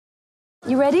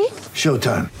You ready?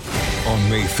 Showtime. On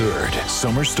May 3rd,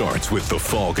 summer starts with The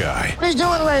Fall Guy. Let's do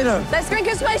it later. Let's drink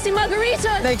a spicy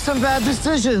margarita. Make some bad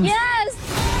decisions. Yes!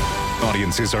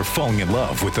 Audiences are falling in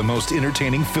love with the most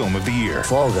entertaining film of the year.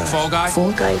 Fall Guy. Fall Guy?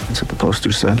 Fall guy. That's what the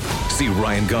poster said. See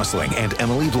Ryan Gosling and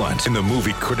Emily Blunt in the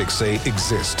movie critics say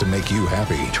exists to make you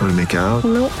happy. Trying to make it out?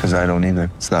 Nope. Because I don't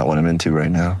either. It's not what I'm into right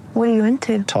now. What are you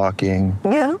into? Talking.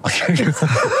 Yeah.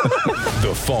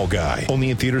 The Fall Guy.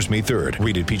 Only in theaters May 3rd.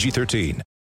 Rated PG-13.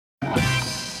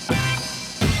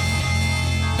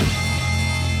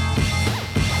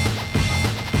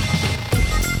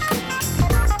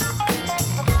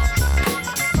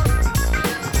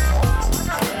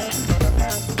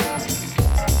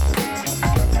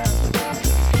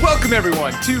 Welcome,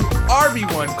 everyone, to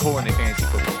RB1 Colon a Fantasy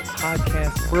Football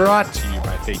Podcast, brought to you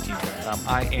by FakeTeams.com.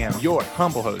 I am your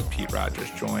humble host, Pete Rogers,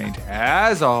 joined,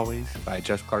 as always, by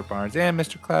Jeff Clark Barnes and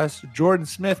Mr. Class Jordan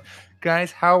Smith.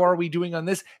 Guys, how are we doing on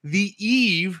this?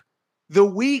 The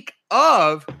week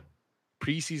of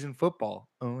preseason football.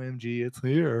 OMG, it's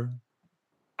here.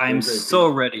 I'm so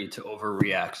ready to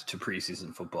overreact to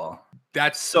preseason football.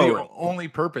 That's So the only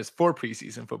purpose for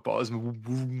preseason football is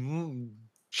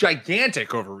gigantic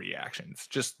overreactions.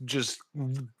 Just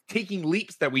taking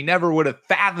leaps that we never would have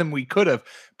fathomed we could have,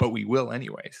 but we will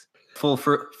anyways. Full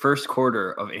first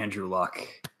quarter of Andrew Luck.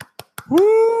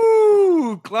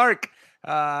 Woo! Clark,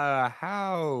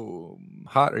 how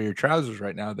hot are your trousers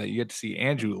right now that you get to see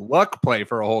Andrew Luck play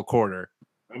for a whole quarter?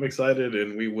 I'm excited,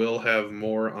 and we will have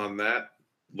more on that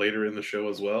later in the show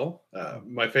as well.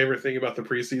 My favorite thing about the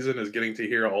preseason is getting to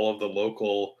hear all of the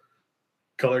local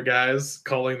color guys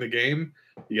calling the game.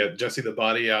 You got Jesse the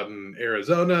Body out in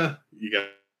Arizona. You got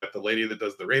the lady that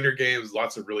does the Raider games.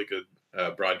 Lots of really good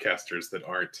broadcasters that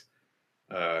aren't,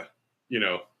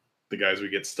 the guys we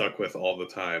get stuck with all the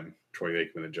time, Troy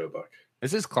Aikman and Joe Buck.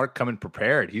 This is Clark coming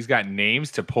prepared. He's got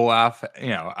names to pull off,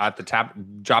 at the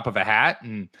drop of a hat,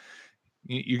 and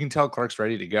you can tell Clark's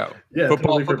ready to go. Yeah,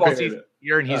 football prepared. season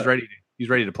here, and he's ready. He's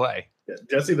ready to play. Yeah,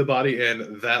 Jesse the Body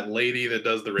and that lady that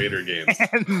does the Raider games.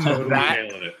 And Totally that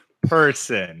nailing it.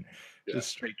 person, Yeah. just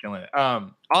straight killing it.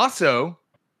 Also,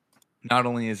 not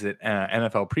only is it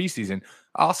NFL preseason,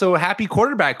 also happy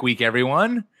quarterback week,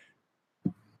 everyone.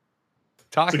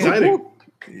 It's exciting.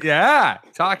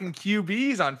 Talking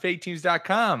QBs on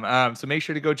FakeTeams.com. So make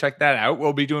sure to go check that out.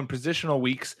 We'll be doing positional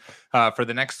weeks for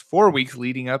the next 4 weeks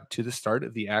leading up to the start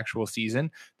of the actual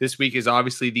season. This week is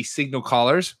obviously the signal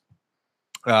callers.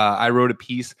 I wrote a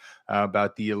piece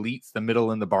about the elites, the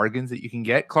middle, and the bargains that you can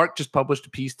get. Clark just published a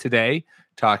piece today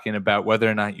talking about whether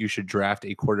or not you should draft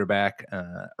a quarterback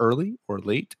early or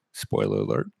late. Spoiler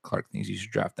alert, Clark thinks you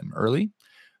should draft them early.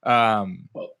 Well,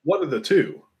 one of the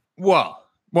two. Well,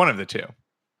 one of the two.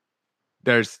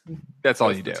 That's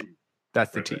all you do. the tease.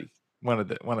 That's the Right, tease. One of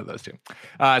those two.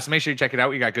 So make sure you check it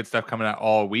out. We got good stuff coming out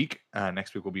all week.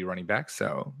 Next week we'll be running back.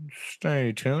 So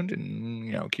stay tuned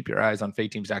and keep your eyes on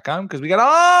FakeTeams.com because we got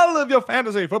all of your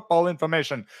fantasy football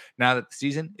information now that the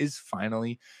season is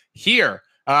finally here.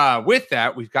 With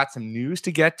that, we've got some news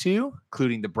to get to,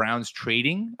 including the Browns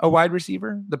trading a wide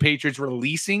receiver, the Patriots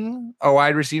releasing a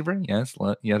wide receiver. Yes,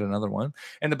 yet another one.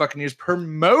 And the Buccaneers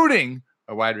promoting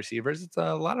a wide receivers. It's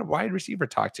a lot of wide receiver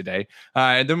talk today.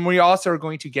 And then we also are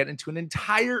going to get into an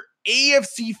entire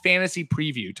AFC fantasy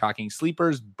preview, talking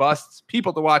sleepers, busts,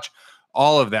 people to watch,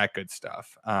 all of that good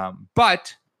stuff.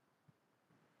 But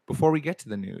before we get to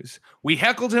the news, we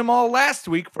heckled him all last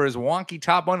week for his wonky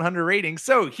top 100 rating.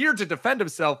 So here to defend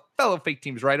himself, fellow Fake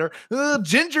Teams writer,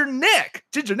 Ginger Nick.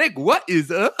 Ginger Nick, what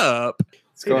is up?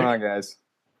 What's going on, guys?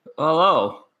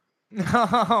 Hello.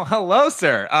 Oh, hello,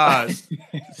 sir.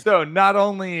 So not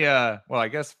only, I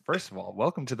guess, first of all,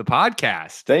 welcome to the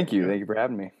podcast. Thank you. Thank you for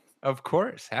having me. Of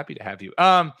course. Happy to have you.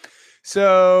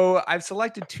 So I've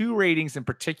selected 2 ratings in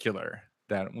particular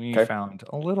that we found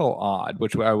a little odd,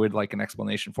 which I would like an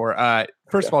explanation for.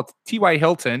 First of all, T.Y.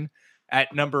 Hilton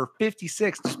at number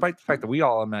 56, despite the fact that we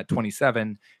all am at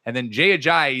 27. And then Jay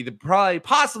Ajayi,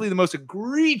 possibly the most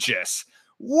egregious,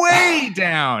 way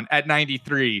down at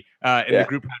 93 in the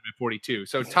group at 42.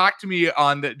 So talk to me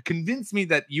convince me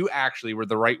that you actually were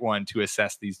the right one to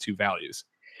assess these 2 values.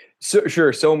 So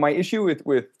sure. So my issue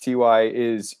with TY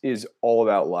is all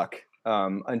about luck.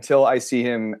 Until I see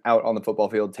him out on the football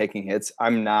field taking hits,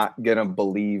 I'm not gonna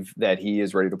believe that he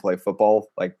is ready to play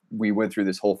football. Like we went through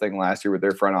this whole thing last year with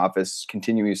their front office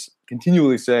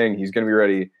continually saying he's gonna be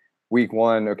ready week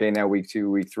 1, okay, now week 2,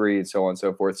 week 3, and so on and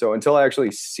so forth. So until I actually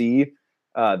see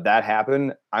that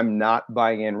happen, I'm not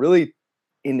buying in really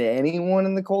into anyone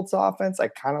in the Colts offense. I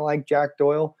kind of like Jack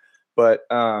Doyle, but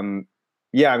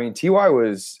yeah, I mean, TY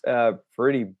was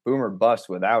pretty boomer bust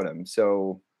without him.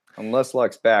 So Unless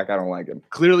Luck's back, I don't like him.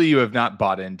 Clearly, you have not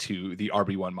bought into the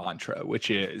RB1 mantra, which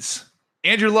is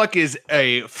Andrew Luck is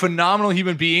a phenomenal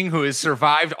human being who has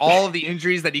survived all of the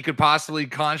injuries that he could possibly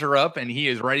conjure up, and he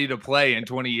is ready to play in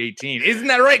 2018. Isn't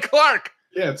that right, Clark?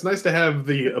 Yeah, it's nice to have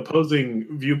the opposing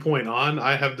viewpoint on.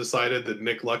 I have decided that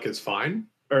Nick Luck is fine,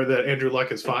 or that Andrew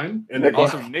Luck is fine. And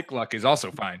Also, Nick Luck is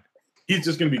also fine. he's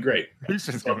just going to be great.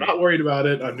 So I'm not worried about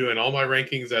it. I'm doing all my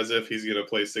rankings as if he's going to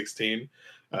play 16.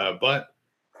 But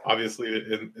obviously,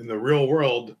 in the real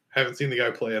world, haven't seen the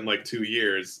guy play in like 2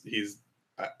 years.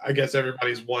 I guess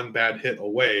everybody's one bad hit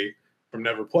away from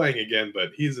never playing again, but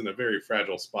he's in a very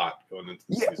fragile spot going into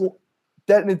the season. Well,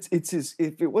 it's his.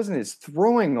 If it wasn't his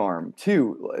throwing arm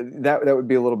too, that would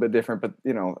be a little bit different. But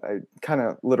I kind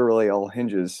of literally all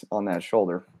hinges on that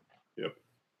shoulder. Yep.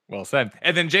 Well said.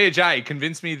 And then Jay Ajayi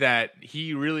convinced me that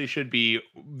he really should be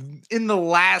in the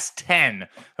last 10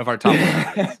 of our top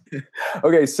 100.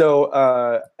 Okay,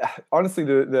 so honestly,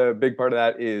 the big part of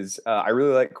that is I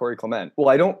really like Corey Clement. Well,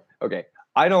 I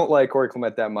don't like Corey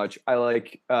Clement that much. I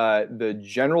like the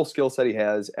general skill set he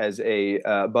has as a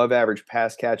above average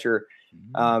pass catcher.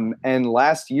 And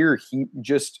last year, he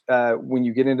just when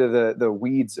you get into the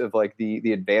weeds of like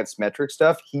the advanced metric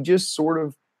stuff, he just sort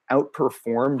of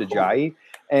outperformed Ajayi.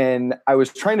 And I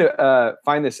was trying to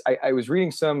find this. I was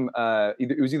reading some.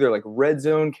 It was either like red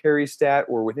zone carry stat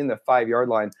or within the 5-yard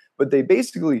line, but they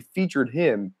basically featured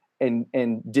him and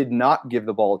did not give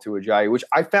the ball to Ajayi, which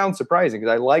I found surprising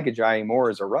because I like Ajayi more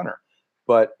as a runner.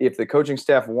 But if the coaching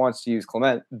staff wants to use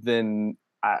Clement, then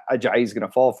Ajayi's going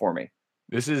to fall for me.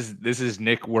 This is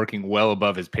Nick working well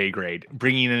above his pay grade,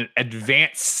 bringing in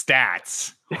advanced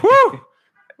stats. Woo!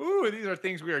 Ooh, these are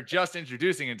things we are just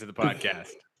introducing into the podcast.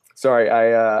 Sorry,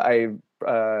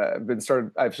 I've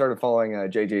started following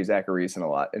JJ Zachariason a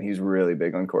lot, and he's really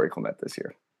big on Corey Clement this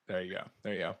year. There you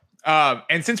go.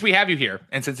 And since we have you here,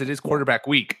 and since it is quarterback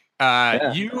week,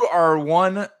 you are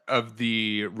one of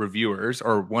the reviewers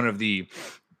or one of the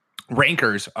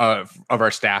rankers of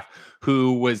our staff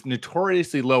who was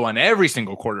notoriously low on every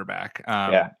single quarterback.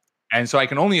 And so I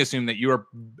can only assume that you are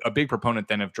a big proponent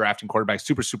then of drafting quarterbacks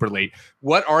super, super late.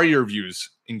 What are your views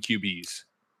in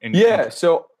QBs?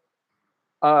 So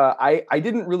I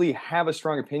didn't really have a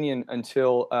strong opinion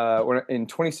until when in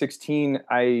 2016,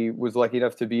 I was lucky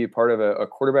enough to be a part of a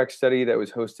quarterback study that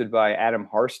was hosted by Adam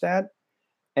Harstad.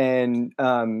 And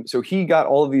so he got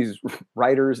all of these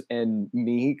writers and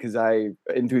me because I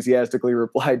enthusiastically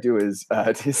replied to his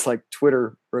like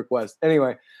Twitter request.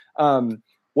 Anyway,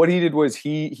 what he did was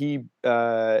he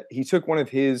took one of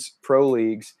his pro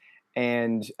leagues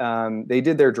and they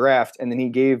did their draft, and then he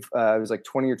gave it was like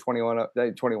 20 or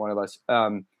 21 of us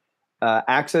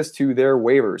access to their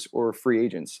waivers or free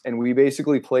agents, and we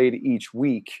basically played each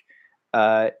week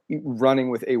running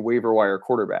with a waiver wire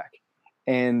quarterback.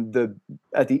 And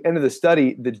at the end of the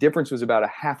study, the difference was about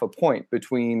 0.5 point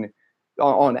between,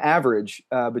 on average,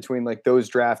 between like those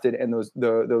drafted and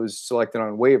those selected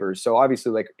on waivers. So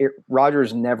obviously, like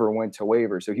Rodgers never went to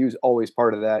waivers, so he was always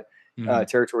part of that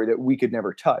territory that we could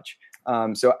never touch.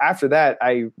 So after that,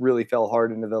 I really fell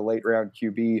hard into the late round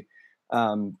QB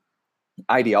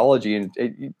ideology, and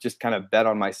it just kind of bet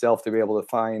on myself to be able to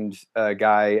find a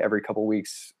guy every couple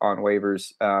weeks on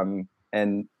waivers.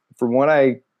 And from what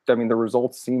I mean, the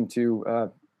results seem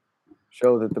to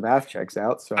show that the math checks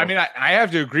out. So, I mean, I have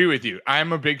to agree with you.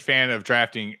 I'm a big fan of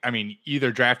drafting. I mean,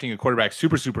 either drafting a quarterback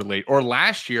super, super late, or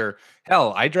last year,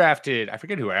 hell, I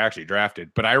forget who I actually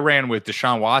drafted, but I ran with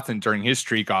Deshaun Watson during his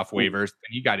streak off waivers, and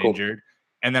he got injured.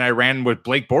 And then I ran with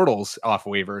Blake Bortles off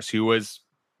waivers, who was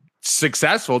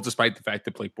successful despite the fact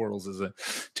that Blake Bortles is a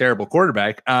terrible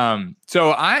quarterback.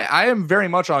 So I am very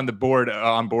much on board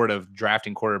of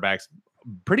drafting quarterbacks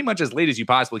pretty much as late as you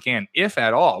possibly can, if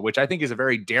at all, which I think is a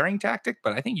very daring tactic,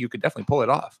 but I think you could definitely pull it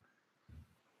off.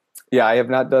 Yeah, I have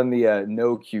not done the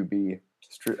no QB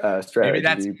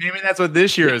strategy. Maybe that's what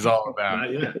this year is all about.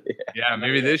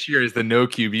 Maybe this year is the no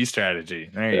QB strategy.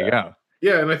 There you go.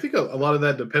 Yeah, and I think a lot of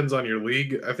that depends on your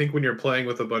league. I think when you're playing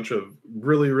with a bunch of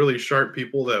really, really sharp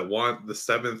people that want the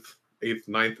 7th, 8th,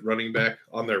 9th running back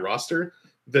on their roster,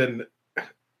 and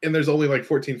there's only like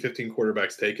 14, 15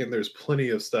 quarterbacks taken, there's plenty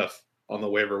of stuff on the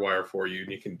waiver wire for you,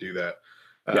 and you can do that.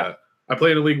 I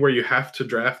play in a league where you have to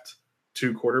draft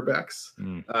 2 quarterbacks,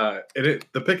 and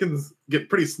the pickings get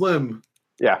pretty slim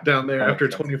down there after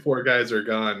 24 guys are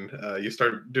gone. You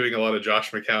start doing a lot of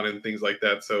Josh McCown and things like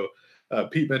that. So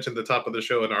Pete mentioned at the top of the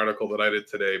show an article that I did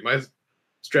today. My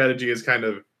strategy is kind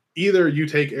of either you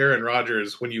take Aaron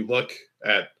Rodgers when you look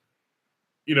at,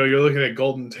 you're looking at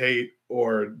Golden Tate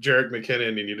or Jerick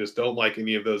McKinnon and you just don't like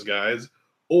any of those guys,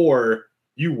 or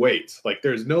you wait. Like,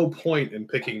 there's no point in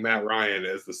picking Matt Ryan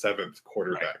as the 7th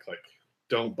quarterback. Like,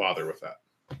 don't bother with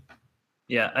that.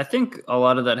 Yeah, I think a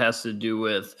lot of that has to do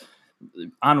with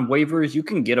on waivers, you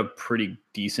can get a pretty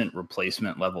decent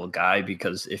replacement level guy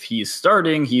because if he's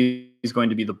starting, he's going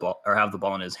to be the ball or have the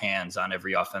ball in his hands on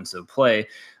every offensive play.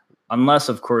 Unless,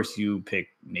 of course, you pick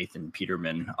Nathan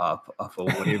Peterman up of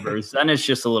waivers, then it's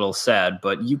just a little sad.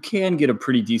 But you can get a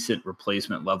pretty decent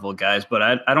replacement level guys.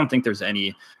 But I don't think there's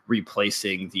any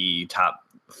replacing the top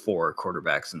 4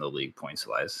 quarterbacks in the league points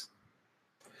wise.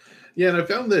 Yeah, and I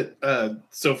found that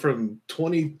so from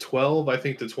 2012, I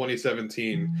think, to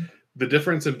 2017, the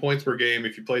difference in points per game,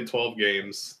 if you played 12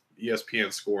 games,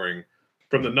 ESPN scoring,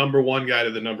 from the number 1 guy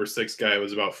to the number 6 guy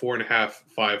was about 4.5,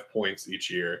 5 points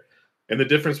each year. And the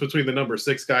difference between the number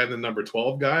 6 guy and the number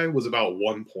 12 guy was about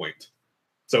 1 point.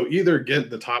 So either get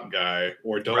the top guy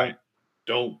or don't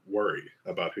worry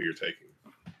about who you're taking.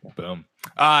 Boom.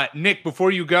 Nick,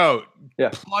 before you go,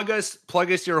 Yeah. plug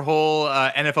us your whole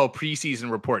NFL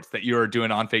preseason reports that you're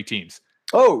doing on Fake Teams.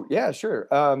 Oh, yeah, sure.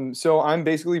 So I'm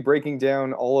basically breaking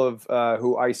down all of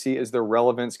who I see as the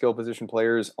relevant skill position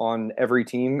players on every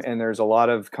team. And there's a lot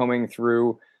of coming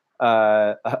through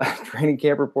training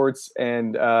camp reports.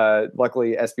 And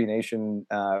luckily, SB Nation,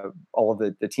 all of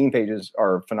the team pages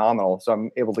are phenomenal. So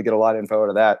I'm able to get a lot of info out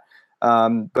of that.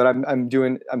 But I'm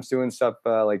doing stuff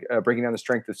like breaking down the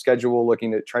strength of schedule,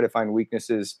 looking to try to find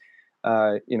weaknesses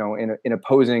in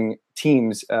opposing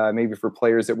teams, maybe for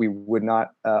players that we would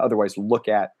not otherwise look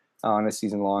at on a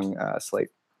season-long slate.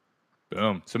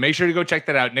 Boom. So make sure to go check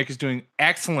that out. Nick is doing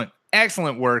excellent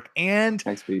work. And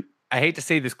Thanks, Pete. I hate to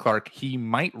say this, Clark, he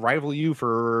might rival you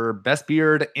for best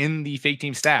beard in the Fake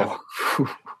Team staff.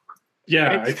 Oh.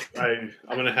 Yeah, I'm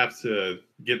going to have to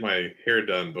get my hair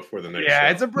done before the next show.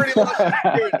 It's a pretty long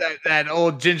beard, that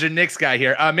old Ginger Nicks guy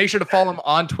here. Make sure to follow him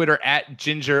on Twitter at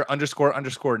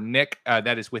Ginger__Nick.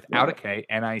 That is without a K,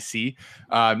 NIC.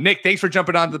 Nick, thanks for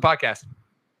jumping on to the podcast.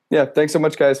 Yeah, thanks so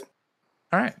much, guys.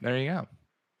 All right, there you go.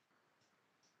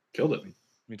 Killed it. Let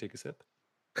me take a sip.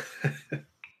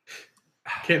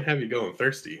 Can't have you going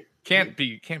thirsty. Can't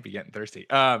be getting thirsty.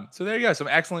 So there you go. Some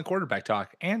excellent quarterback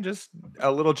talk and just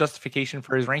a little justification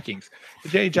for his rankings. The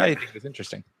JJ I think is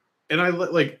interesting. And I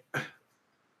like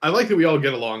that we all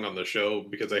get along on the show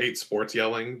because I hate sports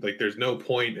yelling. Like, there's no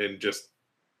point in just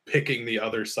picking the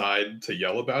other side to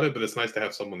yell about it, but it's nice to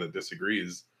have someone that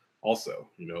disagrees also.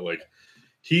 Like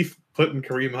Heath putting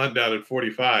Kareem Hunt down at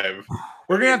 45.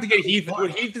 We're gonna have to get Heath.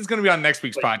 Heath is gonna be on next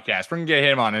week's podcast. We're gonna get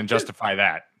him on and justify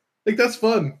that. Like, that's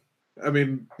fun. I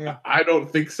mean, yeah. I don't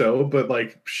think so, but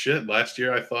like, shit, last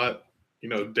year I thought,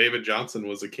 David Johnson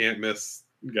was a can't miss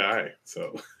guy.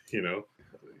 So, should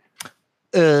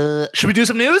we do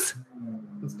some news?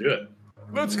 Let's do it.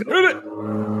 Let's do it.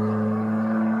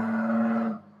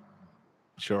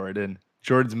 Jordan.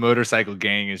 Jordan's motorcycle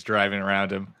gang is driving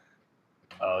around him.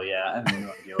 Oh, yeah. I have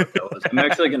no idea what that was. I'm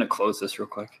actually going to close this real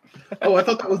quick. Oh, I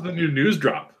thought that was the new news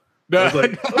drop. I was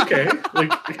like, okay.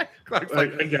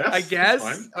 I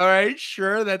guess. All right,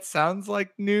 sure. That sounds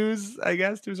like news, I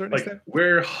guess, to a certain extent.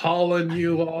 We're hauling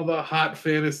you all the hot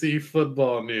fantasy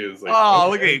football news.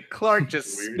 Look at Clark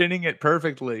just spinning it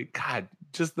perfectly. God,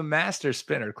 just the master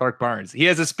spinner, Clark Barnes. He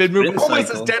has a spin move almost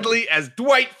as deadly as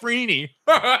Dwight Freeney.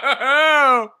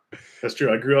 That's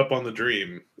true. I grew up on the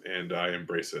dream, and I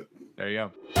embrace it. There you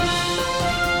go.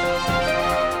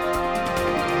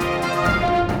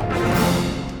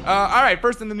 All right,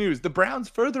 first in the news, the Browns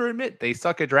further admit they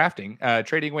suck at drafting,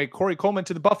 trading away Corey Coleman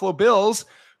to the Buffalo Bills.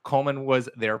 Coleman was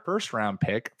their first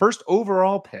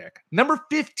overall pick, number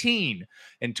 15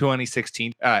 in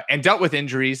 2016, and dealt with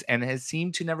injuries and has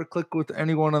seemed to never click with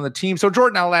anyone on the team. So,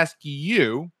 Jordan, I'll ask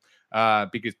you,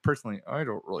 because personally, I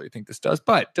don't really think this does,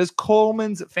 but does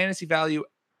Coleman's fantasy value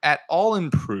at all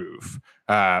improve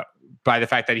by the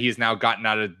fact that he has now gotten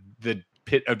out of the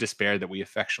pit of despair that we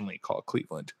affectionately call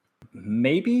Cleveland?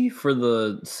 Maybe for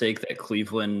the sake that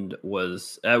Cleveland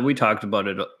was, we talked about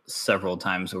it several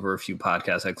times over a few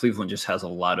podcasts, that Cleveland just has a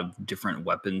lot of different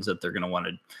weapons that they're going to want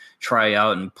to try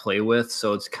out and play with.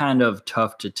 So it's kind of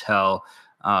tough to tell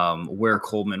where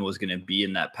Coleman was going to be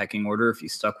in that pecking order if he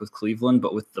stuck with Cleveland.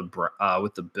 But with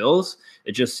the Bills,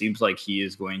 it just seems like he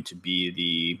is going to be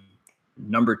the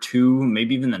number 2,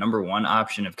 maybe even the number 1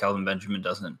 option if Kelvin Benjamin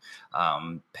doesn't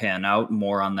pan out.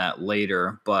 More on that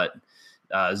later, but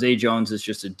Zay Jones is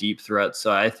just a deep threat.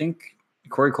 So I think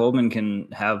Corey Coleman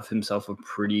can have himself a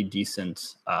pretty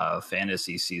decent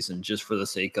fantasy season just for the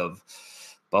sake of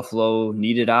Buffalo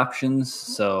needed options.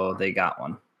 So they got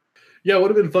one. Yeah, it would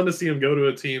have been fun to see him go to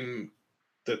a team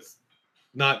that's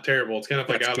not terrible. It's kind of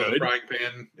like out of the frying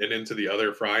pan and into the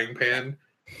other frying pan.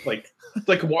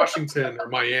 like Washington or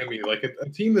Miami, like a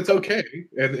team that's okay,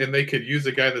 and they could use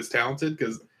a guy that's talented.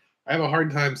 Because I have a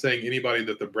hard time saying anybody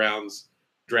that the Browns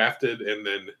drafted and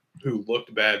then who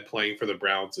looked bad playing for the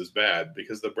Browns is bad,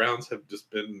 because the Browns have just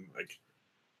been like,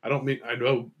 I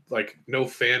know like no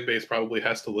fan base probably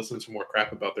has to listen to more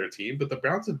crap about their team, but the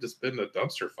Browns have just been a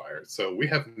dumpster fire. So we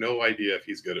have no idea if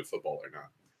he's good at football or not.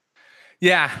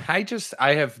 Yeah,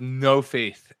 I have no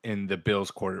faith in the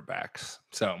Bills quarterbacks.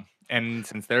 So, and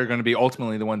since they're going to be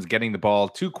ultimately the ones getting the ball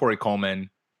to Corey Coleman,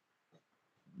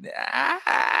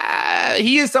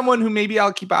 he is someone who maybe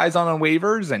I'll keep eyes on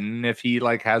waivers, and if he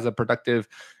like has a productive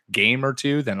game or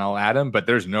two, then I'll add him. But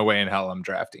there's no way in hell I'm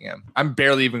drafting him. I'm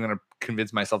barely even going to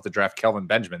convince myself to draft Kelvin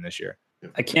Benjamin this year.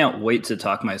 I can't wait to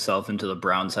talk myself into the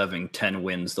Browns having 10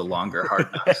 wins the longer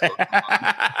Hard Knocks.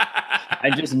 I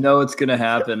just know it's going to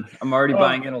happen. I'm already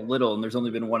buying in a little, and there's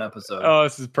only been one episode. Oh,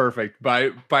 this is perfect.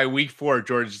 By week 4,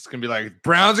 George is going to be like,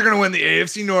 Browns are going to win the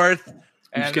AFC North,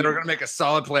 and they're going to make a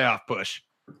solid playoff push.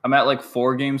 I'm at like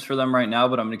 4 games for them right now,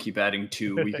 but I'm going to keep adding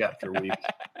 2 week after week.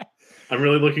 I'm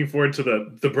really looking forward to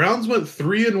the Browns went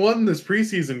 3-1 this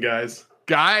preseason, guys.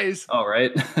 All right.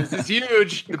 This is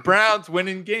huge. The Browns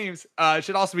winning games. It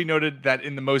should also be noted that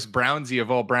in the most Brownsy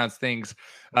of all Browns things,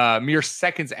 mere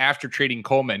seconds after trading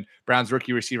Coleman, Browns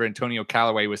rookie receiver Antonio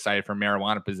Callaway was cited for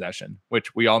marijuana possession,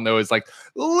 which we all know is like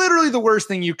literally the worst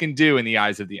thing you can do in the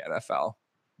eyes of the NFL.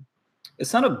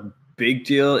 It's not a big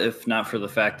deal if not for the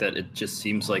fact that it just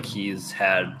seems like he's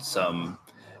had some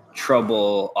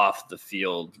trouble off the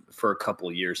field for a couple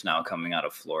of years now coming out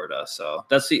of Florida. So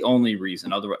that's the only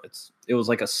reason. Otherwise, it was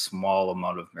like a small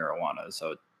amount of marijuana.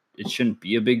 So it shouldn't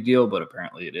be a big deal, but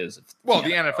apparently it is. Well,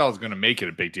 the NFL is going to make it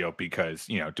a big deal because,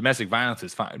 you know, domestic violence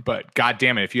is fine. But God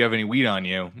damn it, if you have any weed on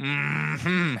you,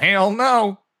 hell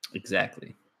no.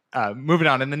 Exactly. Moving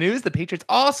on in the news, the Patriots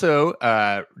also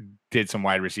did some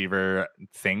wide receiver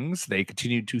things. They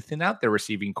continued to thin out their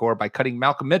receiving core by cutting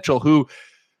Malcolm Mitchell, who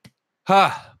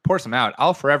pour some out.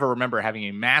 I'll forever remember having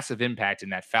a massive impact in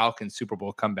that Falcons Super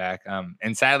Bowl comeback.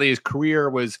 And sadly, his career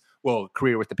with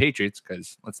the Patriots,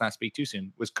 because let's not speak too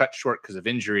soon, was cut short because of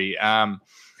injury.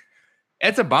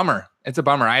 It's a bummer.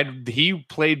 He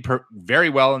played very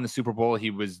well in the Super Bowl. He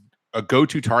was a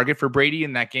go-to target for Brady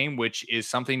in that game, which is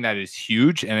something that is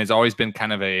huge and has always been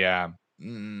kind of a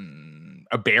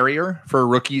barrier for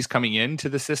rookies coming into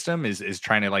the system is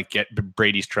trying to like get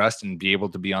Brady's trust and be able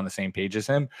to be on the same page as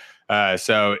him.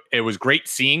 So it was great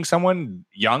seeing someone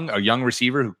a young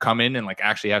receiver who come in and like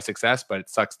actually have success, but it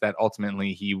sucks that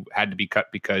ultimately he had to be cut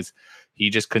because he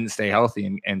just couldn't stay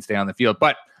healthy and stay on the field.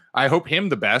 But I hope him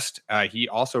the best. He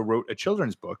also wrote a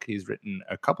children's book. He's written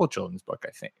a couple of children's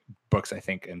books, I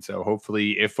think. And so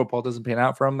hopefully if football doesn't pan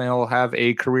out for him, he'll have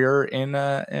a career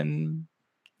in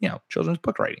children's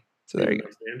book writing. So there you go.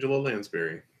 Angela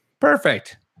Lansbury.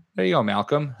 Perfect. There you go,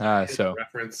 Malcolm. So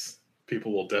reference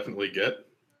people will definitely get.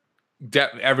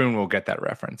 Everyone will get that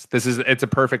reference. It's a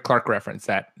perfect Clark reference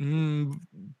that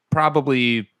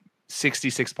probably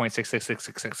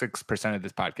 66.66666% of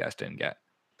this podcast didn't get.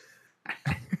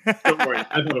 Don't worry. I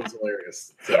thought it was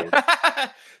hilarious.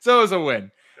 So it was a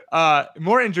win.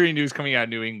 More injury news coming out of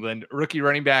New England. Rookie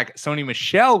running back Sony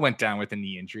Michel went down with a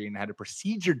knee injury and had a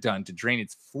procedure done to drain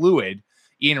its fluid.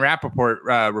 Ian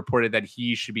Rappaport reported that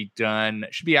he should be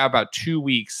out about 2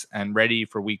 weeks and ready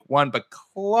for week 1. But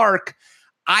Clark,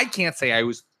 I can't say I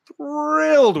was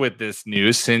thrilled with this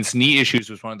news since knee issues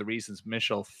was one of the reasons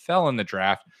Michel fell in the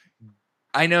draft.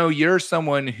 I know you're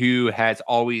someone who has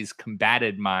always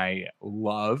combated my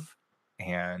love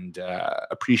and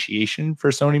appreciation for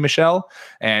Sony Michel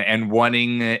and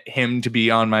wanting him to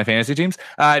be on my fantasy teams.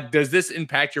 Does this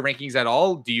impact your rankings at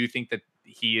all? Do you think that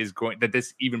that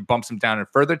this even bumps him down a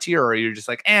further tier, or you're just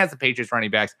like, as the Patriots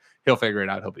running backs, he'll figure it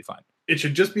out. He'll be fine. It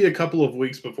should just be a couple of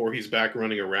weeks before he's back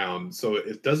running around. So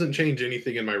it doesn't change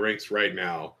anything in my ranks right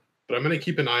now, but I'm going to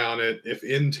keep an eye on it. If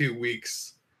in 2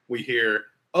 weeks we hear,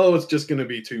 oh, it's just going to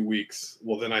be 2 weeks,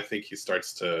 well, then I think he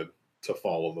starts to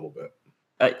fall a little bit.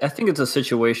 I think it's a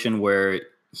situation where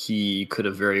he could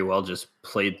have very well just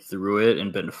played through it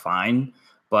and been fine,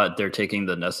 but they're taking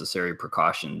the necessary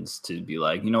precautions to be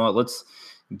like, you know what, let's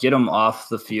get him off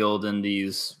the field in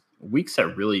these weeks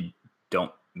that really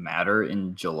don't matter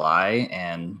in July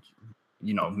and,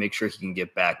 make sure he can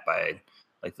get back by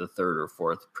like the 3rd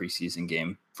or 4th preseason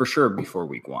game for sure before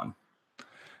week 1.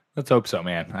 Let's hope so,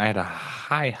 man. I had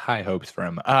high hopes for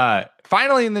him.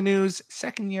 Finally in the news,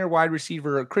 second-year wide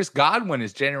receiver Chris Godwin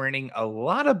is generating a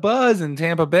lot of buzz in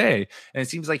Tampa Bay, and it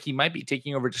seems like he might be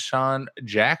taking over Deshaun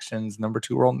Jackson's number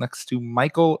 2 role next to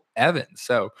Michael Evans.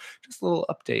 So just a little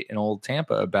update in old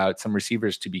Tampa about some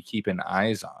receivers to be keeping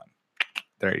eyes on.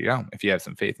 there you go. If you have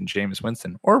some faith in Jameis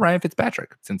Winston or Ryan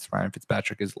Fitzpatrick, since Ryan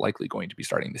Fitzpatrick is likely going to be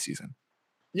starting the season.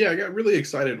 Yeah, I got really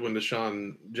excited when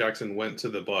Deshaun Jackson went to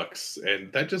the Bucs, and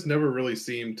that just never really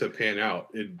seemed to pan out.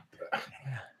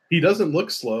 He doesn't look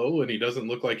slow, and he doesn't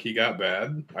look like he got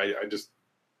bad.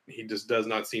 He just does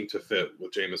not seem to fit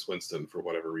with Jameis Winston for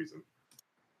whatever reason.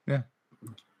 Yeah.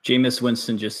 Jameis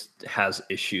Winston just has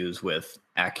issues with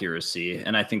accuracy,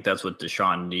 and I think that's what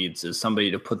Deshaun needs is somebody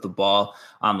to put the ball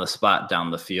on the spot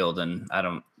down the field. And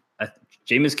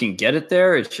Jameis can get it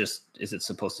there. It's just, is it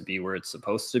supposed to be where it's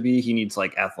supposed to be? He needs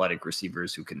like athletic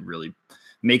receivers who can really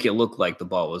make it look like the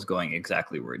ball was going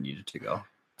exactly where it needed to go.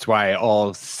 That's why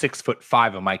all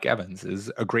 6'5" of Mike Evans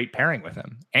is a great pairing with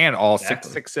him, and all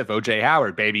 6'6" of OJ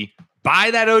Howard, baby. Buy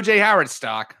that OJ Howard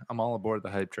stock. I'm all aboard the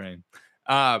hype train.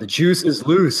 The juice is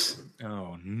loose.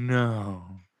 Oh no.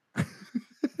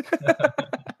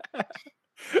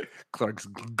 Clark's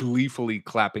gleefully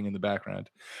clapping in the background.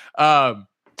 So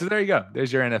there you go.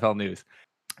 There's your NFL news.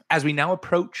 As we now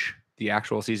approach the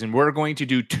actual season, we're going to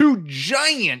do two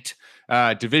giant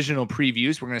divisional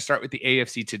previews. We're going to start with the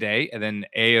AFC today, and then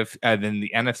then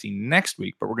the NFC next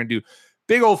week. But we're going to do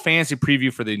big old fantasy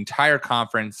preview for the entire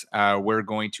conference. We're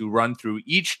going to run through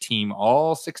each team,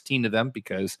 all 16 of them,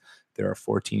 because there are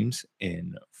 4 teams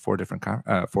in 4 different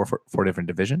four different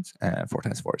divisions. 4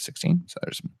 times 4 is 16. So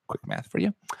there's some quick math for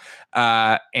you.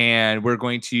 And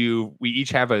we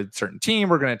each have a certain team.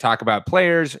 We're going to talk about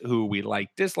players who we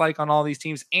dislike on all these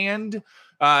teams. And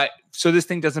so this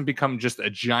thing doesn't become just a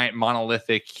giant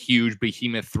monolithic, huge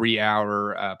behemoth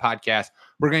 3-hour podcast.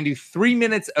 We're going to do 3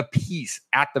 minutes a piece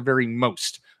at the very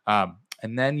most.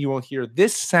 And then you will hear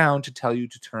this sound to tell you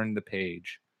to turn the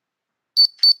page.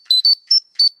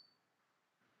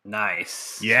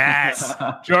 Nice. Yes.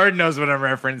 Jordan knows what I'm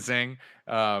referencing.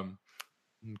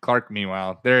 Clark,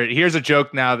 meanwhile, here's a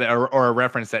joke now or a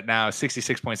reference that now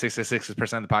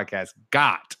 66.66% of the podcast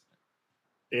got.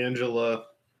 Angela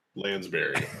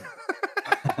Lansbury.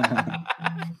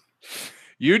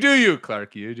 You do you,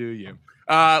 Clark. You do you.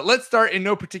 Let's start in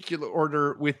no particular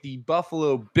order with the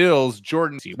Buffalo Bills.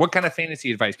 Jordan, what kind of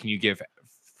fantasy advice can you give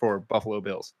for Buffalo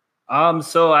Bills?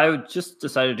 So I just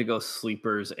decided to go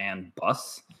sleepers and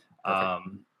busts.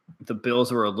 The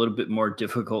Bills were a little bit more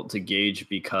difficult to gauge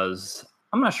because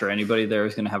I'm not sure anybody there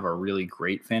is going to have a really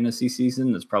great fantasy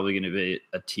season. It's probably going to be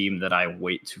a team that I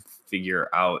wait to figure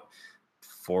out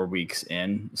 4 weeks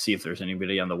in, see if there's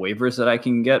anybody on the waivers that I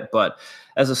can get. But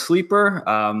as a sleeper,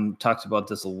 talked about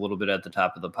this a little bit at the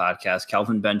top of the podcast,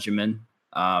 Kelvin Benjamin.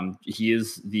 He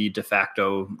is the de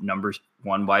facto number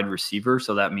 1 wide receiver.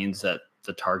 So that means that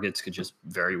the targets could just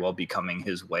very well be coming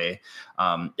his way.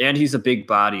 And he's a big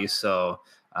body. So,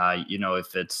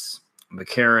 if it's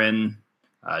McCarron,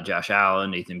 Josh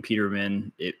Allen, Nathan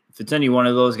Peterman, if it's any one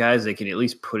of those guys, they can at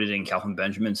least put it in Kelvin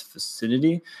Benjamin's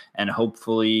vicinity. And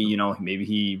hopefully, maybe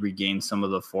he regains some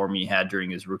of the form he had during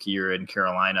his rookie year in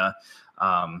Carolina.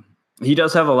 He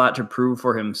does have a lot to prove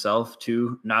for himself,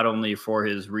 too, not only for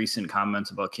his recent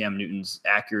comments about Cam Newton's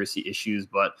accuracy issues,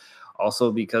 but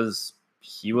also because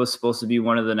he was supposed to be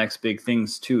one of the next big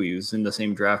things too. He was in the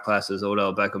same draft class as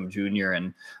Odell Beckham Jr.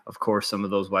 And of course, some of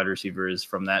those wide receivers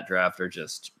from that draft are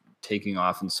just taking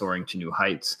off and soaring to new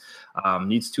heights.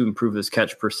 Needs to improve his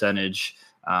catch percentage,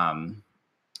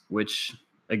 which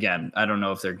again, I don't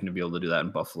know if they're going to be able to do that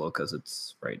in Buffalo because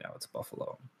it's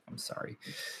Buffalo. I'm sorry.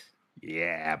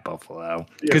 Yeah, Buffalo.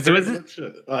 Because there was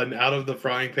an out of the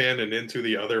frying pan and into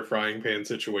the other frying pan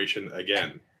situation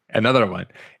again. Another one.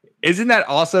 Isn't that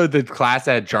also the class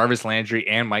that Jarvis Landry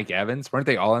and Mike Evans? Weren't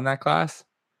they all in that class?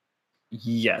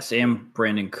 Yes, and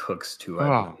Brandon Cooks too,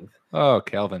 I believe. Oh,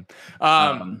 Kelvin.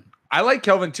 I like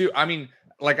Kelvin too. I mean,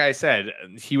 like I said,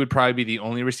 he would probably be the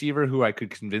only receiver who I could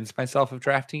convince myself of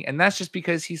drafting. And that's just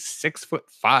because he's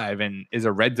 6'5" and is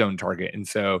a red zone target. And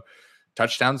so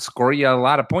touchdowns score you a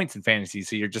lot of points in fantasy.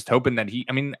 So you're just hoping that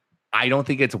I don't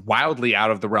think it's wildly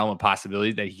out of the realm of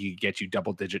possibility that he could get you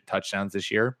double-digit touchdowns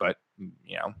this year, but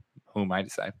who am I to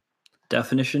say?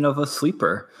 Definition of a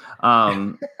sleeper.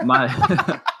 Jordan's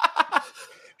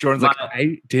like,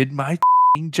 I did my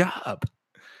job.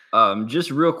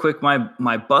 Just real quick,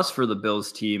 my bust for the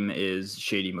Bills team is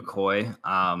Shady McCoy.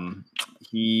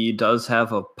 He does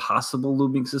have a possible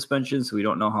looming suspension, so we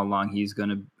don't know how long he's going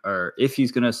to, or if he's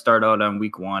going to start out on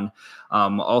week 1.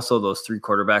 Also, those 3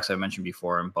 quarterbacks I mentioned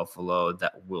before in Buffalo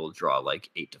that will draw like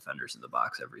 8 defenders in the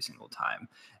box every single time.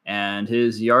 And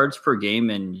his yards per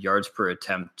game and yards per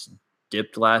attempt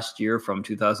dipped last year from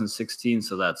 2016,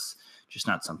 so that's just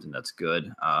not something that's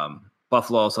good.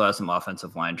 Buffalo also has some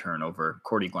offensive line turnover.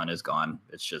 Cordy Glenn is gone.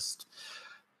 It's just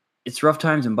it's rough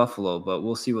times in Buffalo, but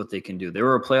we'll see what they can do. They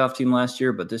were a playoff team last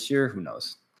year, but this year, who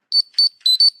knows?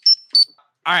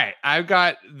 All right, I've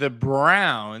got the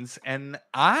Browns, and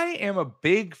I am a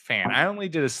big fan. I only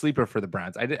did a sleeper for the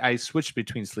Browns. I switched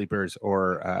between sleepers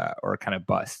or kind of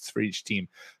busts for each team.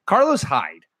 Carlos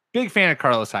Hyde, big fan of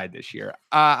Carlos Hyde this year.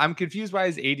 I'm confused why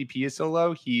his ADP is so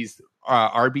low. He's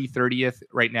RB 30th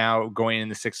right now, going in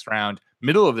the 6th round,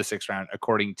 middle of the 6th round,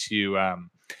 according to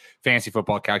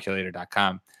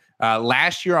fantasyfootballcalculator.com.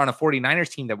 Last year on a 49ers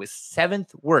team that was 7th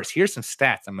worst. Here's some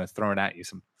stats. I'm going to throw it at you,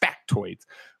 some factoids.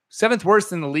 7th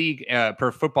worst in the league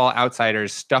per Football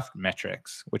Outsiders stuffed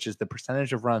metrics, which is the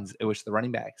percentage of runs in which the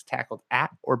running back is tackled at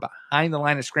or behind the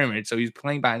line of scrimmage. So he's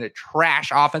playing behind a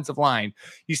trash offensive line.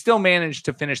 He still managed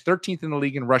to finish 13th in the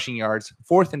league in rushing yards,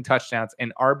 4th in touchdowns,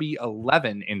 and RB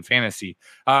 11 in fantasy.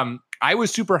 I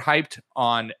was super hyped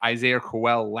on Isaiah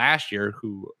Crowell last year,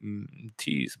 who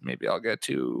maybe I'll get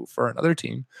to for another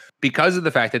team, because of the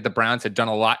fact that the Browns had done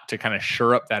a lot to kind of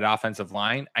shore up that offensive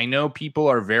line. I know people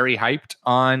are very hyped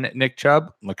on Nick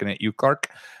Chubb. I'm looking at you, Clark.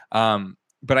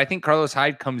 But I think Carlos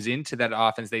Hyde comes into that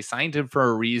offense. They signed him for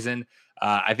a reason.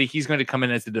 I think he's going to come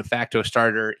in as the de facto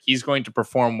starter. He's going to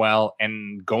perform well,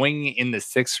 and going in the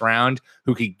 6th round,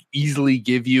 who could easily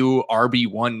give you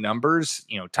RB1 numbers,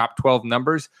 top 12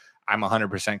 numbers. I'm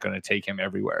 100% going to take him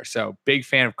everywhere. So big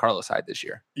fan of Carlos Hyde this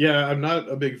year. Yeah, I'm not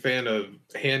a big fan of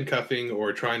handcuffing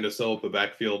or trying to sell up the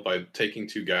backfield by taking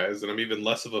 2 guys. And I'm even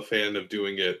less of a fan of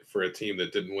doing it for a team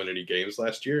that didn't win any games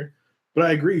last year. But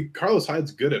I agree, Carlos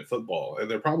Hyde's good at football, and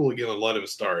they're probably going to let him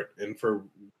start. And for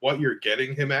what you're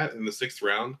getting him at in the 6th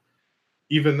round,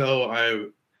 even though I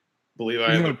believe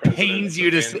I am it pains you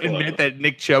to admit that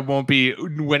Nick Chubb won't be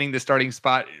winning the starting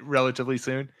spot relatively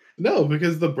soon. No,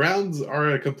 because the Browns are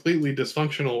a completely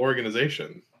dysfunctional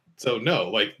organization. So no,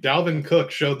 like Dalvin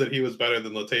Cook showed that he was better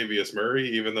than Latavius Murray,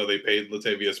 even though they paid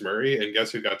Latavius Murray. And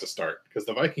guess who got to start? Because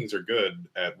the Vikings are good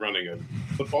at running a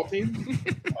football team.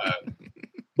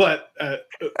 But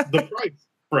the price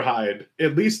for Hyde,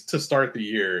 at least to start the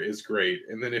year, is great.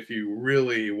 And then if you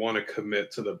really want to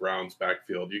commit to the Browns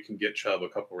backfield, you can get Chubb a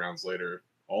couple rounds later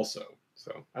also.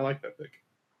 So I like that pick.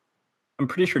 I'm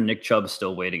pretty sure Nick Chubb's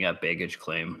still waiting at baggage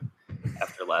claim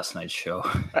after last night's show.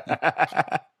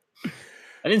 I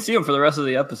didn't see him for the rest of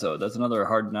the episode. That's another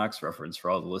Hard Knocks reference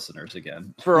for all the listeners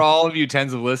again. For all of you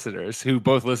tens of listeners who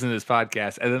both listen to this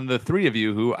podcast, and then the 3 of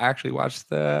you who actually watched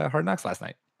the Hard Knocks last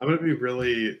night. I'm gonna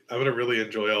really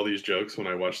enjoy all these jokes when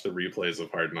I watch the replays of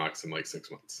Hard Knocks in like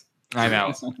 6 months. I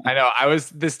know. I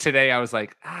was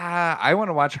like, I want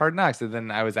to watch Hard Knocks. And then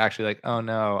I was actually like, oh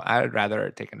no, I'd rather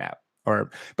take a nap.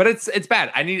 But it's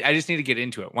bad. I just need to get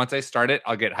into it. Once I start it,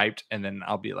 I'll get hyped, and then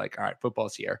I'll be like, all right,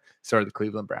 football's here. So are the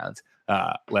Cleveland Browns.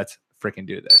 Let's freaking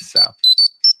do this. So,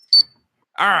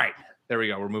 all right, there we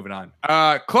go. We're moving on.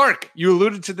 Clark, you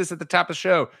alluded to this at the top of the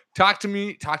show. Talk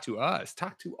to us,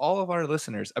 talk to all of our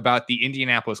listeners about the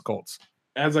Indianapolis Colts.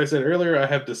 As I said earlier, I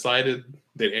have decided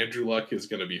that Andrew Luck is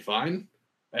going to be fine.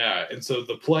 And so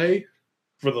the play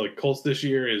for the Colts this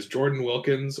year is Jordan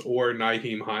Wilkins or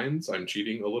Nyheim Hines. I'm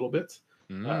cheating a little bit.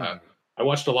 I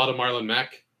watched a lot of Marlon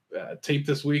Mack tape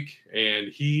this week, and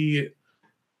he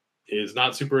is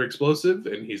not super explosive,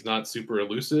 and he's not super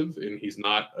elusive, and he's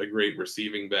not a great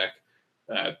receiving back.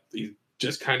 He's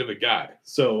just kind of a guy.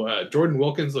 So Jordan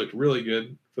Wilkins looked really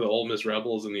good for the Ole Miss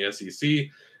Rebels in the SEC.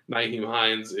 Nyheim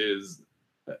Hines is...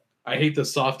 I hate the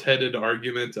soft-headed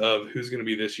argument of who's going to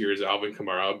be this year's Alvin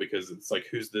Kamara, because it's like,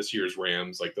 who's this year's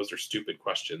Rams? Like, those are stupid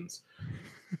questions.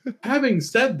 Having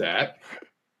said that,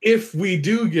 if we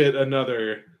do get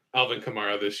another Alvin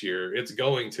Kamara this year, it's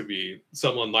going to be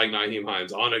someone like Nyheim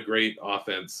Hines on a great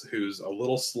offense who's a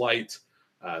little slight,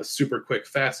 super quick,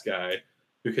 fast guy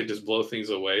who can just blow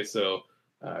things away. So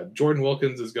Jordan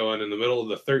Wilkins is going in the middle of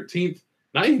the 13th.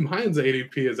 Nyheim Hines'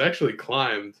 ADP has actually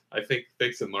climbed, I think,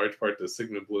 thanks in large part to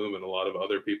Sigmund Bloom and a lot of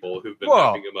other people who've been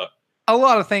hyping him up. A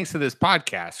lot of thanks to this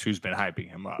podcast who's been hyping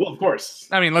him up. Well, of course.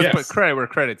 I mean, let's put credit where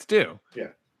credit's due. Yeah.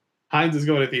 Hines is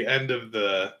going at the end of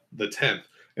the 10th.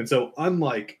 And so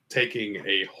unlike taking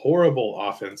a horrible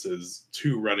offense's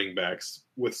 2 running backs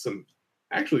with some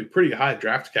actually pretty high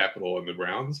draft capital in the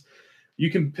Browns,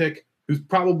 you can pick who's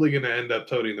probably going to end up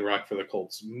toting the rock for the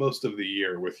Colts most of the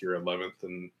year with your 11th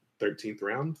and 13th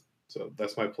round. So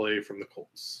that's my play from the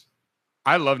Colts.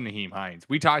 I love Nyheim Hines.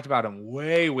 We talked about him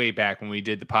way back when we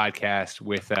did the podcast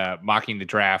with Mocking the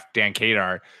Draft, Dan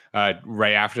Kadar,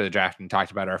 right after the draft, and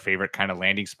talked about our favorite kind of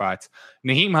landing spots.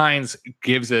 Nyheim Hines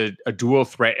gives a dual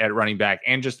threat at running back,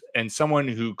 and someone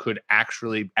who could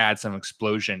actually add some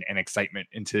explosion and excitement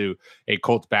into a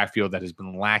Colts backfield that has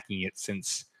been lacking it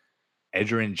since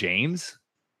Edgerrin James.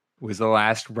 was the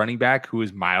last running back who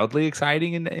was mildly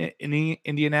exciting in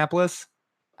Indianapolis.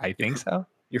 I think so.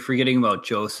 You're forgetting about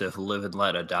Joseph, live and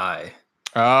let her die.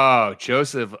 Oh,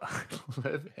 Joseph,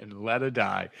 live and let her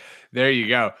die. There you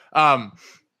go.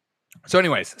 So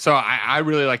anyways, I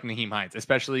really like Nyheim Hines,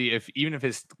 especially even if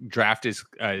his draft his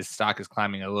stock is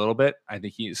climbing a little bit. I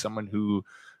think he is someone who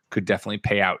could definitely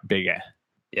pay out big.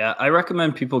 Yeah, I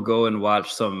recommend people go and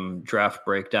watch some draft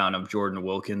breakdown of Jordan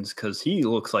Wilkins because he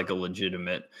looks like a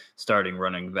legitimate starting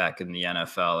running back in the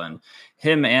NFL. And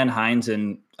him and Hines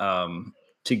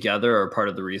together are part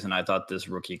of the reason I thought this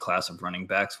rookie class of running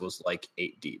backs was like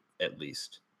 8 deep at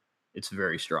least. It's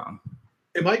very strong.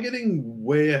 Am I getting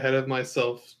way ahead of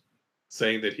myself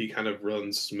saying that he kind of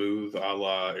runs smooth a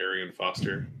la Arian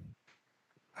Foster?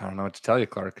 I don't know what to tell you,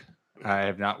 Clark. I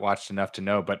have not watched enough to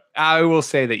know, but I will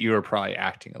say that you are probably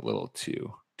acting a little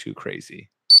too crazy.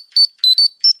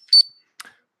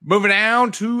 Moving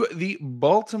down to the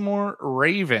Baltimore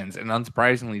Ravens. And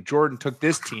unsurprisingly, Jordan took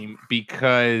this team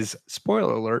because,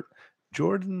 spoiler alert,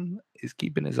 Jordan is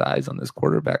keeping his eyes on this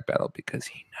quarterback battle because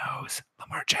he knows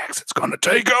Lamar Jackson's going to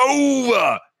take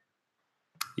over.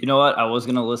 You know what? I was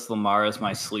going to list Lamar as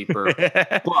my sleeper,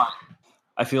 but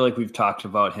I feel like we've talked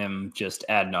about him just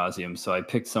ad nauseum. So I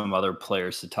picked some other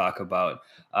players to talk about.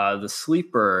 The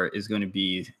sleeper is going to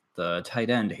be the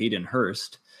tight end, Hayden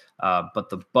Hurst, but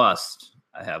the bust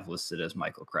I have listed as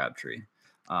Michael Crabtree.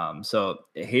 So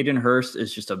Hayden Hurst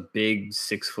is just a big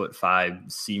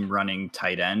 6'5" seam running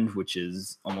tight end, which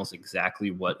is almost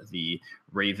exactly what the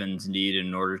Ravens need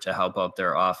in order to help out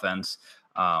their offense.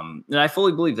 And I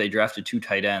fully believe they drafted 2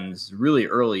 tight ends really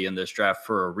early in this draft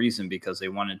for a reason, because they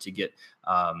wanted to get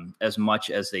as much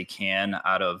as they can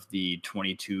out of the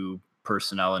 22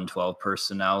 personnel and 12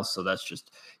 personnel. So that's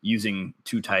just using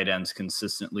 2 tight ends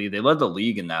consistently. They led the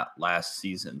league in that last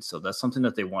season. So that's something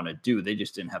that they want to do. They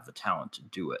just didn't have the talent to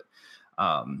do it.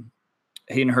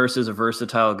 Hayden Hurst is a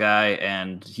versatile guy,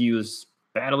 and he was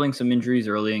battling some injuries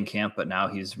early in camp, but now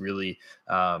he's really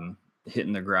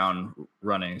hitting the ground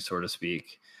running, so to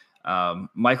speak.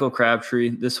 Michael Crabtree,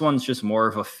 this one's just more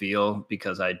of a feel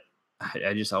because I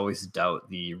just always doubt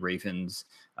the Ravens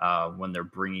when they're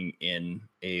bringing in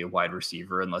a wide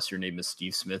receiver, unless your name is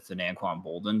Steve Smith and Anquan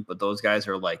Bolden. But those guys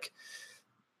are like,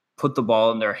 put the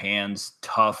ball in their hands,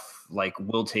 tough, like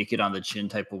will take it on the chin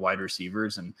type of wide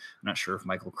receivers. And I'm not sure if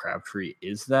Michael Crabtree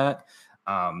is that.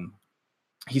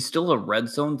 He's still a red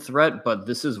zone threat, but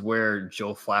this is where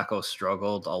Joe Flacco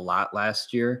struggled a lot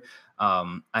last year.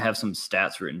 I have some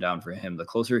stats written down for him. The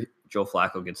closer Joe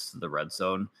Flacco gets to the red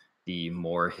zone, the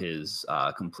more his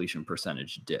completion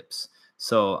percentage dips.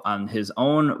 So on his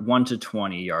own 1 to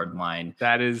 20 yard line,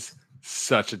 that is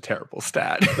such a terrible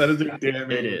stat. That is a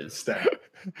damning stat.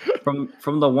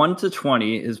 From the 1 to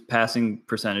 20, his passing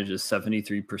percentage is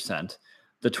 73%.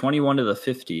 The 21 to the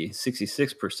 50,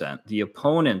 66%. The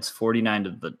opponent's 49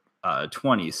 to the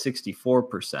 20,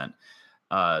 64%.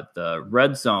 The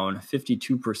red zone,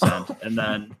 52%. And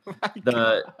then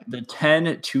the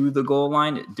 10 to the goal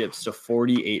line, it dips to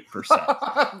 48%.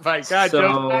 Oh my God, Joe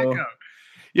Flacco.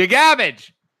 You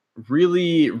garbage.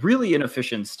 Really, really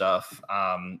inefficient stuff.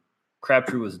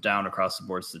 Crabtree was down across the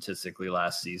board statistically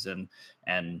last season.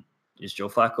 And is Joe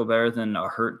Flacco better than a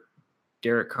hurt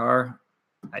Derek Carr?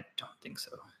 I don't think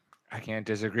so. I can't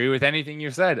disagree with anything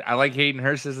you said. I like Hayden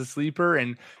Hurst as a sleeper,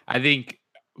 and I think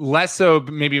less so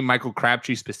maybe Michael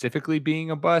Crabtree specifically being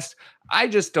a bust. I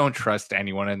just don't trust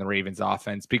anyone in the Ravens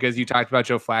offense because you talked about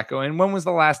Joe Flacco. And when was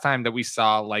the last time that we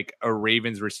saw like a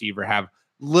Ravens receiver have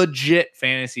legit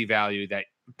fantasy value that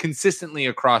consistently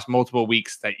across multiple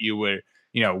weeks that you were,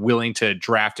 willing to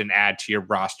draft and add to your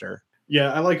roster?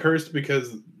 Yeah, I like Hurst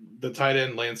because the tight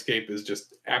end landscape is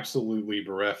just absolutely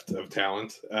bereft of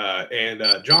talent. And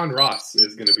John Ross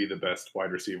is going to be the best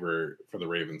wide receiver for the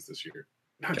Ravens this year.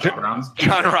 Not John Ross.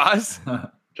 John Ross?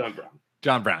 John Brown.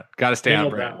 John Brown. Got to stay on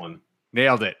brand. That one.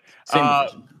 Nailed it. Same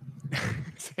division.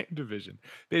 Same division.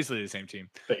 Basically the same team.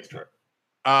 Thanks, Trevor.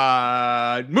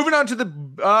 Moving on to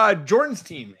the Jordan's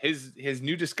team, his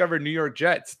new discovered New York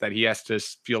Jets that he has to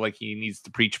feel like he needs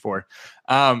to preach for.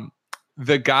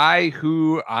 The guy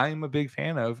who I'm a big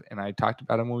fan of, and I talked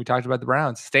about him when we talked about the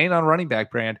Browns, staying on running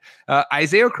back brand,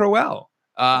 Isaiah Crowell.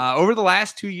 Over the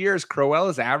last 2 years, Crowell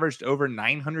has averaged over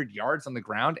 900 yards on the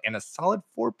ground and a solid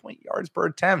 4 yards per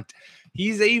attempt.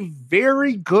 He's a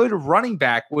very good running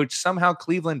back, which somehow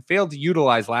Cleveland failed to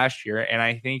utilize last year, and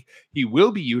I think he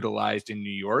will be utilized in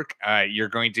New York. You're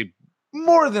going to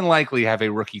more than likely have a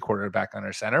rookie quarterback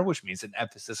under center, which means an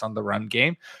emphasis on the run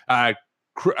game.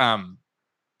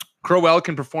 Crowell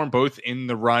can perform both in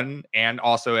the run and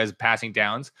also as passing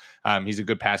downs. He's a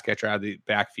good pass catcher out of the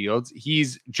backfields.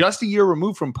 He's just a year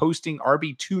removed from posting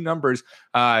RB2 numbers.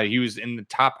 He was in the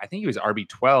top, I think he was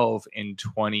RB12 in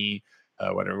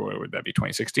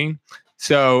 2016.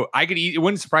 So it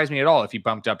wouldn't surprise me at all if he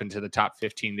bumped up into the top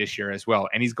 15 this year as well.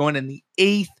 And he's going in the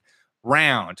 8th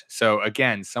round. So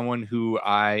again, someone who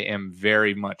I am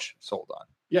very much sold on.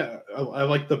 Yeah, I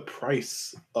like the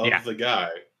price of the guy.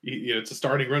 It's a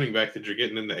starting running back that you're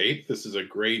getting in the 8th. This is a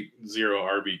great 0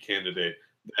 RB candidate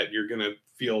that you're going to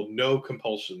feel no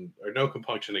compunction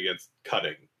against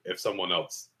cutting if someone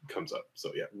else comes up.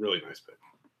 So yeah, really nice pick.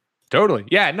 Totally.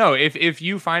 Yeah, no, if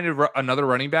you find another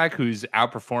running back who's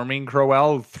outperforming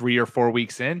Crowell 3 or 4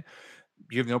 weeks in,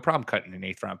 you have no problem cutting an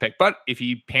 8th round pick. But if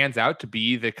he pans out to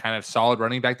be the kind of solid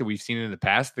running back that we've seen in the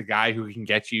past, the guy who can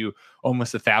get you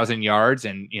almost 1,000 yards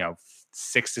and,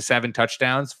 6 to 7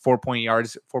 touchdowns,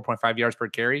 4.5 yards per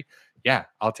carry. Yeah,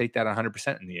 I'll take that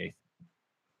 100% in the 8th.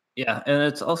 Yeah, and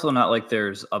it's also not like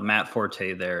there's a Matt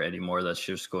Forte there anymore that's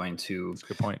just going to That's a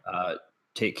good point.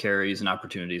 Take carries and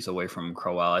opportunities away from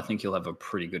Crowell. I think he'll have a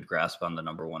pretty good grasp on the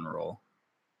number 1 role.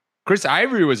 Chris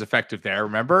Ivory was effective there.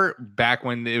 Remember back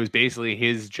when it was basically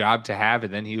his job to have,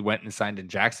 and then he went and signed in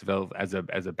Jacksonville as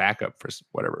a backup for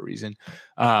whatever reason.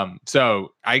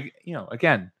 So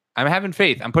again, I'm having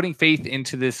faith. I'm putting faith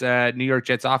into this New York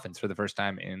Jets offense for the first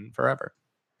time in forever.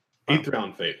 8th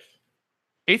round faith.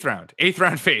 8th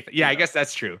round faith. Yeah, I guess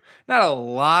that's true. Not a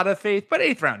lot of faith, but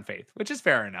 8th round faith, which is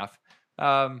fair enough.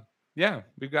 Yeah,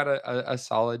 we've got a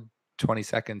solid 20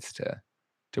 seconds to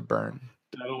burn.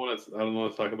 I don't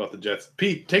want to talk about the Jets.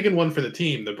 Pete, taking one for the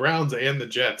team, the Browns and the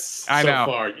Jets I know.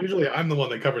 far. Usually I'm the one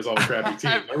that covers all the crappy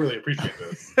teams. I really appreciate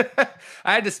this.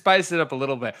 I had to spice it up a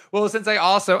little bit. Well, since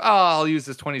I'll use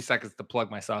this 20 seconds to plug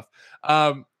myself.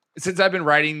 Since I've been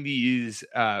writing these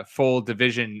full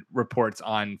division reports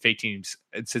on fake teams,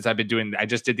 since I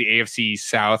just did the AFC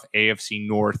South, AFC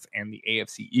North, and the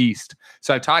AFC East.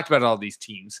 So I've talked about all these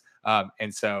teams.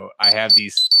 And so I have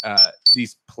these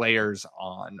players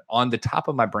on the top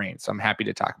of my brain. So I'm happy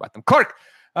to talk about them. Clark,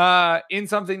 in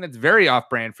something that's very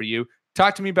off-brand for you,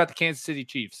 talk to me about the Kansas City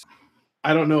Chiefs.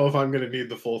 I don't know if I'm going to need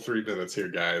the full 3 minutes here,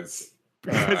 guys.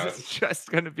 Because it's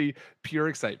just going to be pure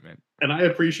excitement. And I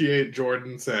appreciate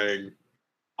Jordan saying,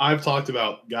 I've talked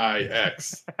about guy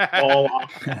X all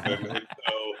offseason, and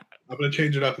so I'm going to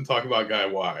change it up and talk about guy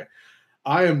Y.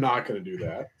 I am not going to do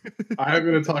that. I am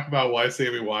going to talk about why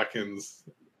Sammy Watkins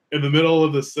in the middle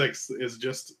of the 6th is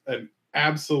just an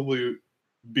absolute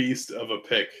beast of a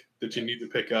pick that you need to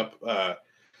pick up.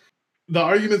 The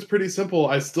argument's pretty simple.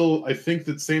 I think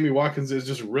that Sammy Watkins is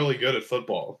just really good at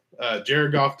football.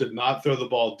 Jared Goff did not throw the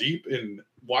ball deep, and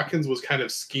Watkins was kind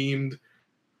of schemed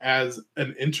as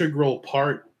an integral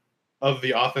part of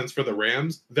the offense for the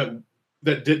Rams that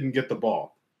didn't get the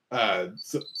ball.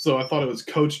 So I thought it was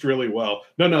coached really well.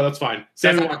 No, that's fine.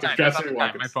 Sammy Watkins.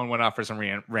 My phone went off for some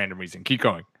random reason. Keep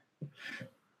going.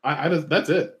 That's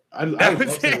it. I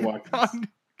love Sammy Watkins.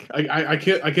 I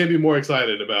can't be more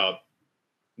excited about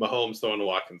Mahomes throwing to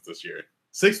Watkins this year.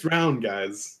 6th round,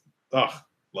 guys. Ugh,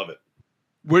 love it.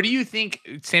 Where do you think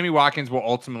Sammy Watkins will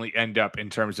ultimately end up in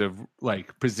terms of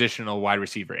like positional wide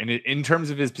receiver and in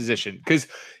terms of his position? Because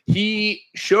he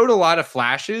showed a lot of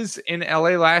flashes in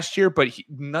LA last year, but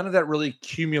none of that really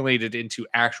accumulated into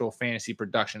actual fantasy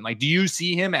production. Like, do you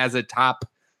see him as a top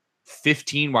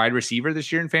 15 wide receiver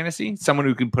this year in fantasy? Someone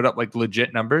who can put up like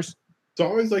legit numbers? So I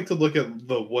always like to look at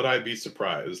the would I be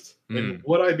surprised? And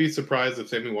would I be surprised if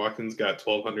Sammy Watkins got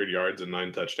 1,200 yards and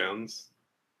 9 touchdowns?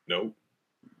 Nope.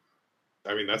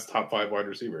 I mean, that's top 5 wide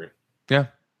receiver. Yeah.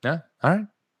 All right.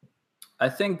 I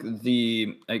think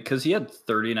because he had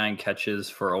 39 catches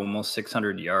for almost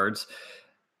 600 yards,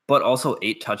 but also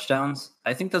 8 touchdowns.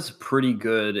 I think that's pretty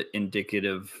good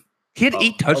indicative. He had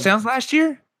 8 touchdowns last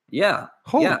year? Yeah.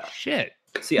 Holy shit.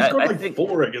 See, he scored like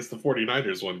 4 against the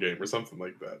 49ers one game or something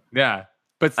like that. Yeah.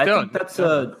 But still, I think that's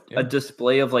a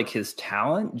display of like his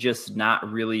talent, just not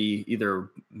really either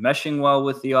meshing well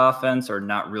with the offense or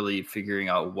not really figuring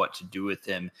out what to do with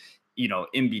him,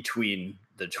 in between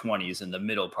the 20s and the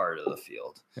middle part of the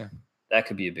field. Yeah. That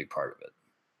could be a big part of it.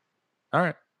 All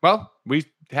right. Well, we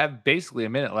have basically a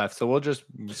minute left, so we'll just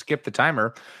skip the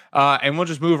timer and we'll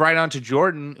just move right on to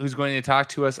Jordan, who's going to talk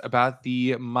to us about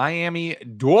the Miami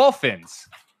Dolphins.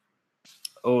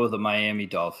 Oh, the Miami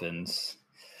Dolphins.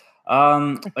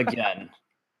 Again,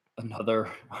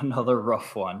 another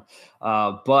rough one,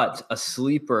 but a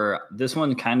sleeper. This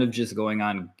one kind of just going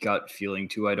on gut feeling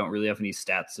too. I don't really have any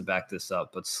stats to back this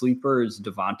up, but sleeper is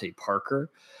Devontae Parker.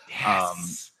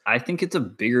 Yes. I think it's a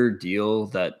bigger deal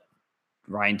that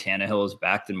Ryan Tannehill is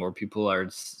back than more people are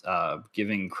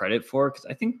giving credit for, because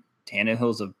I think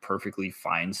Tannehill is a perfectly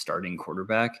fine starting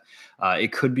quarterback.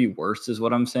 It could be worse is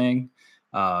what I'm saying.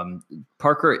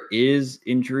 Parker is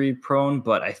injury prone,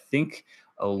 but I think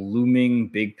a looming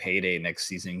big payday next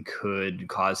season could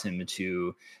cause him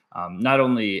to not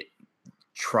only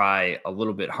try a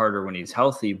little bit harder when he's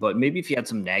healthy, but maybe if he had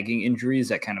some nagging injuries,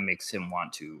 that kind of makes him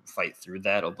want to fight through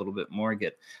that a little bit more,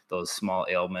 get those small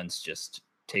ailments just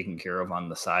taken care of on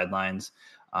the sidelines.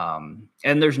 And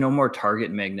there's no more target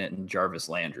magnet in Jarvis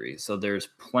Landry. So there's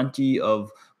plenty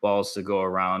of balls to go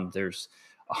around. There's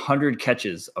 100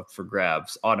 catches up for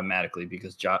grabs automatically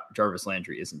because Jarvis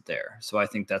Landry isn't there. So I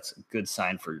think that's a good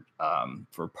sign for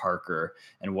Parker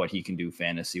and what he can do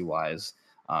fantasy wise.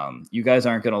 You guys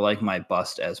aren't going to like my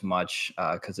bust as much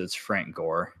because it's Frank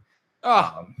Gore.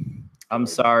 I'm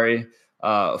sorry.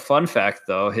 Fun fact,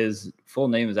 though, his full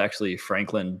name is actually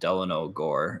Franklin Delano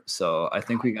Gore. So I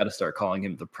think we got to start calling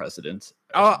him the president.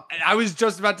 Oh, I was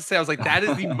just about to say, I was like, that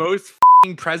is the most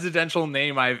presidential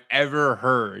name I've ever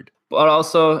heard. But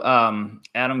also,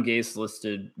 Adam Gase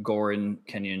listed Gore and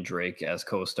Kenyon Drake as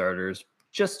co-starters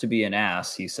just to be an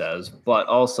ass, he says, but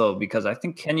also because I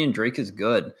think Kenyon Drake is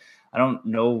good. I don't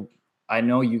know. I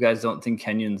know you guys don't think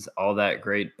Kenyon's all that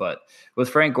great, but with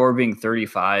Frank Gore being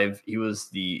 35, he was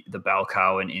the bell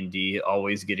cow in Indy,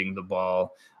 always getting the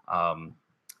ball.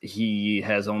 He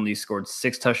has only scored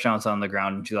 6 touchdowns on the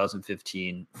ground in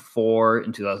 2015, 4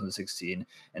 in 2016,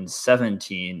 and in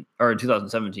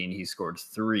 2017 he scored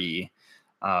 3.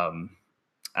 I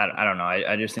don't know.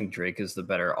 I just think Drake is the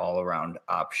better all-around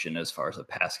option as far as a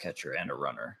pass catcher and a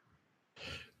runner.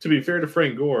 To be fair to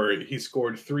Frank Gore, he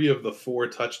scored 3 of the 4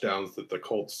 touchdowns that the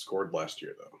Colts scored last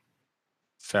year, though.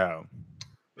 So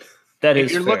that if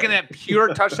is you're fair. looking at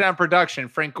pure touchdown production,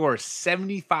 Frank Gore,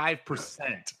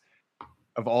 75%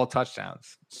 of all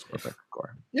touchdowns.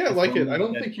 Gore. Yeah, I like it. I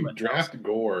don't think you draft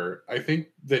Gore. I think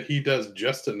that he does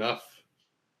just enough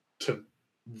to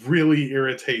really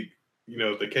irritate,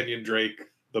 the Kenyon Drake,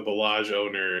 the Ballage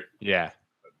owner. Yeah.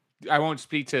 I won't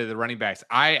speak to the running backs.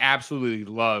 I absolutely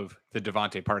love the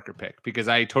Devontae Parker pick because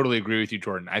I totally agree with you,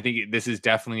 Jordan. I think this is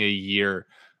definitely a year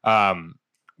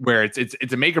where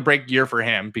it's a make or break year for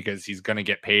him because he's going to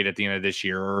get paid at the end of this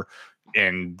year,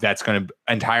 and that's going to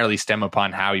entirely stem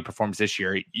upon how he performs this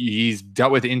year. He's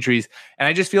dealt with injuries, and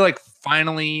I just feel like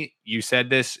finally, you said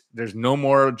this, there's no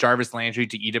more Jarvis Landry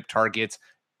to eat up targets.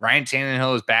 Ryan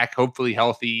Tannehill is back, hopefully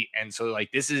healthy. And so,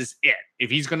 this is it. If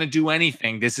he's going to do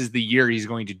anything, this is the year he's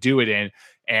going to do it in.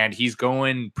 And he's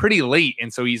going pretty late.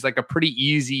 And so he's like a pretty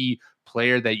easy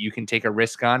player that you can take a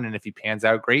risk on. And if he pans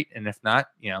out, great. And if not,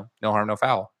 no harm, no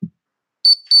foul.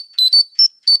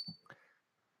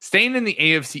 Staying in the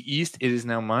AFC East, it is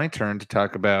now my turn to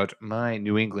talk about my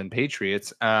New England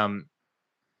Patriots. And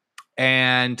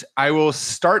I will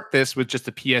start this with just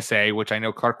a PSA, which I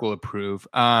know Clark will approve.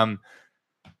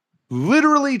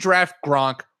 Literally draft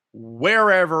Gronk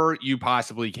wherever you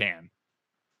possibly can,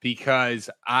 because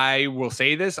I will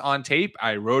say this on tape.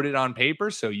 I wrote it on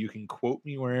paper, so you can quote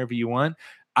me wherever you want.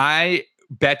 I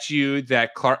bet you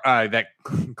that Clark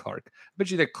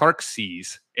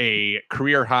sees a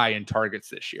career high in targets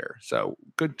this year. So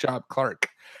good job, Clark.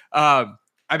 I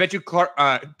bet you Clark.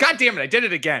 God damn it, I did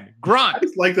it again. Gronk. I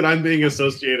just like that I'm being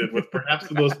associated with perhaps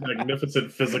the most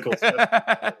magnificent physical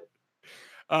stuff.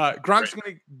 Gronk's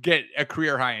going to get a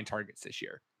career high in targets this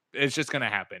year. It's just going to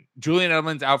happen. Julian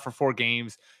Edelman's out for 4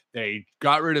 games. They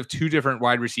got rid of 2 different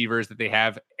wide receivers that they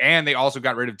have, and they also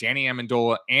got rid of Danny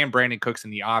Amendola and Brandon Cooks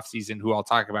in the offseason, who I'll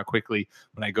talk about quickly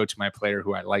when I go to my player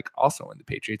who I like also in the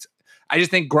Patriots. I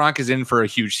just think Gronk is in for a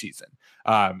huge season.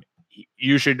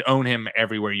 You should own him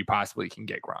everywhere you possibly can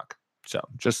get Gronk. So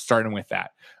just starting with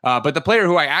that. But the player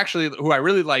who I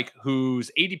really like,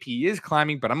 whose ADP is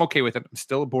climbing, but I'm okay with it. I'm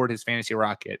still aboard his fantasy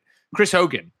rocket. Chris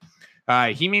Hogan.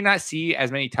 He may not see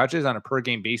as many touches on a per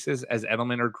game basis as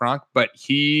Edelman or Gronk, but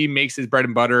he makes his bread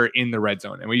and butter in the red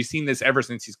zone. And we've seen this ever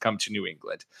since he's come to New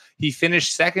England. He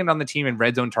finished second on the team in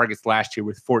red zone targets last year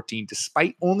with 14,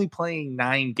 despite only playing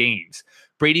 9 games.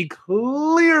 Brady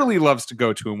clearly loves to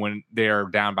go to him when they're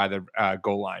down by the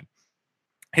goal line.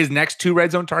 His next 2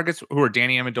 red zone targets, who are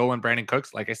Danny Amendola and Brandon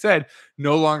Cooks, like I said,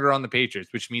 no longer on the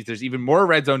Patriots, which means there's even more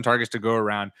red zone targets to go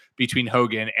around between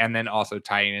Hogan and then also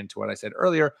tying into what I said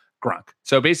earlier, Gronk.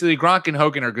 So basically, Gronk and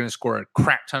Hogan are going to score a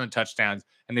crap ton of touchdowns,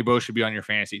 and they both should be on your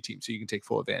fantasy team, so you can take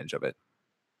full advantage of it.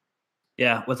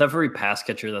 Yeah, with every pass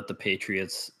catcher that the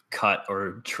Patriots cut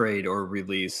or trade or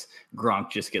release,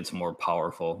 Gronk just gets more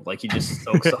powerful. Like, he just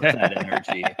soaks up that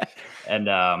energy.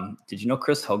 And did you know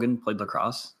Chris Hogan played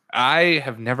lacrosse? I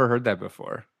have never heard that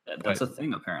before. That's a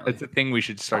thing, apparently. It's a thing we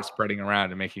should start spreading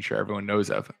around and making sure everyone knows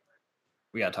of.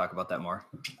 We got to talk about that more.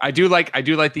 I do like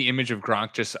the image of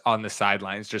Gronk just on the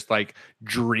sidelines, just like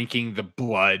drinking the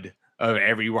blood of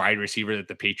every wide receiver that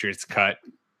the Patriots cut.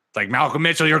 It's like, Malcolm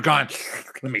Mitchell, you're gone.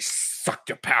 Let me suck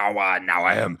your power. Now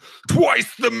I am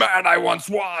twice the man I once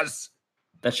was.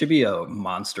 That should be a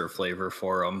Monster flavor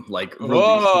for them. Like,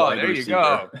 oh, there you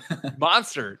go.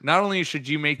 Monster. Not only should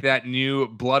you make that new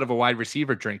blood of a wide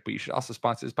receiver drink, but you should also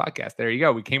sponsor this podcast. There you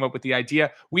go. We came up with the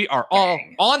idea. We are all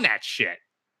on that shit.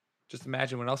 Just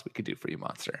imagine what else we could do for you,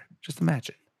 Monster. Just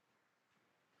imagine.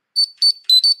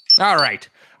 All right.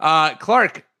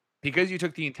 Clark, because you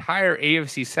took the entire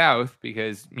AFC South,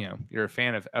 because you're a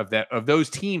fan of those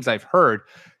teams, I've heard.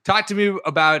 Talk to me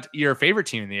about your favorite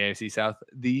team in the AFC South,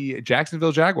 the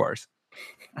Jacksonville Jaguars.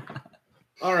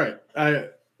 All right.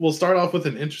 We'll start off with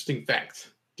an interesting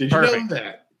fact. Did you know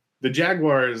that the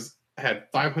Jaguars had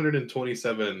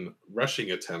 527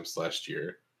 rushing attempts last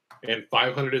year and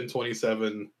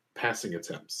 527 passing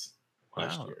attempts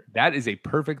last year? That is a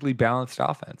perfectly balanced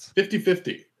offense.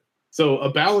 50-50. So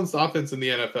a balanced offense in the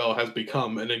NFL has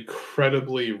become an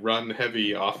incredibly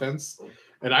run-heavy offense.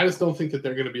 And I just don't think that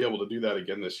they're going to be able to do that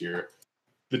again this year.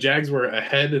 The Jags were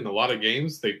ahead in a lot of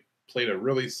games. They played a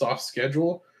really soft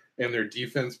schedule, and their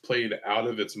defense played out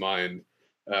of its mind.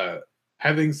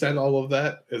 Having said all of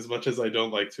that, as much as I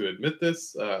don't like to admit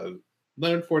this,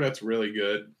 Leonard Fournette's really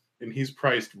good, and he's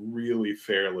priced really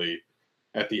fairly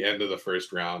at the end of the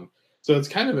first round. So it's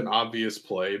kind of an obvious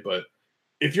play, but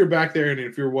if you're back there and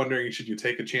if you're wondering, should you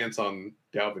take a chance on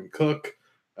Dalvin Cook?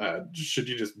 Should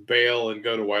you just bail and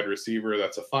go to wide receiver?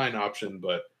 That's a fine option,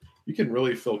 but you can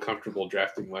really feel comfortable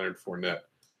drafting Leonard Fournette.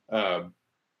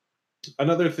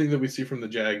 Another thing that we see from the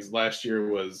Jags last year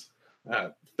was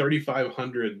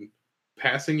 3,500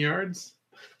 passing yards,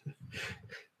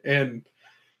 and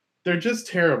they're just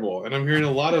terrible. And I'm hearing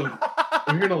a lot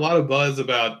of buzz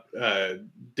about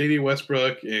Dede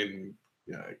Westbrook and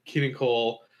Keenan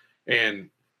Cole, and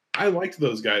I liked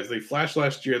those guys. They flashed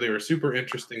last year. They were super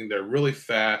interesting. They're really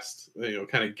fast,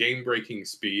 kind of game-breaking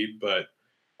speed. But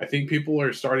I think people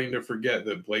are starting to forget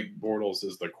that Blake Bortles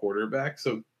is the quarterback.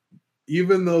 So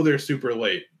even though they're super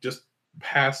late, just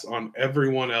pass on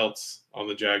everyone else on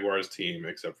the Jaguars team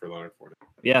except for Leonard Fournette.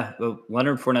 Yeah, well,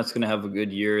 Leonard Fournette's going to have a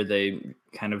good year. They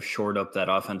kind of shored up that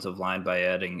offensive line by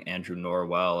adding Andrew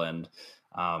Norwell, and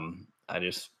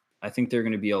I think they're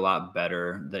going to be a lot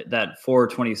better. That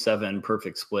 427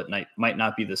 perfect split might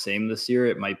not be the same this year.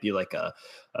 It might be like a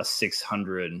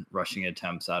 600 rushing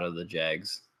attempts out of the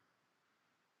Jags.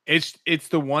 It's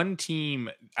the one team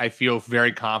I feel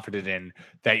very confident in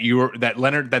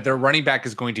that their running back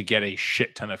is going to get a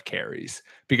shit ton of carries,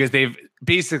 because they've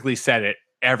basically said it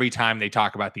every time they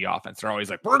talk about the offense. They're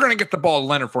always like, we're going to get the ball to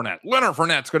Leonard Fournette. Leonard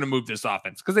Fournette's going to move this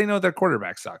offense, because they know their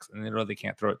quarterback sucks and they know they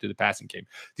can't throw it through the passing game.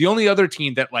 The only other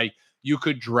team that you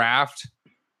could draft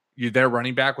their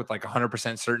running back with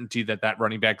 100% certainty that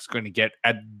running back is going to get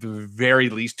at the very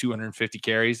least 250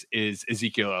 carries is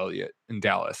Ezekiel Elliott in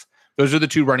Dallas. Those are the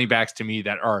two running backs to me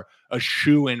that are a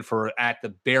shoo-in for, at the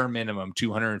bare minimum,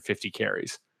 250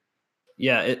 carries.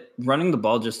 Yeah, running the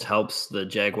ball just helps the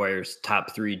Jaguars'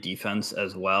 top three defense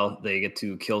as well. They get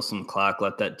to kill some clock,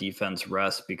 let that defense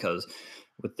rest, because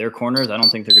with their corners, I don't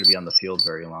think they're going to be on the field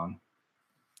very long.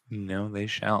 No, they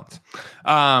shan't.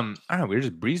 I don't know. We're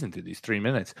just breezing through these 3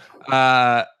 minutes.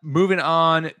 Moving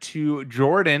on to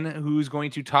Jordan, who's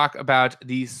going to talk about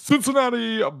the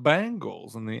Cincinnati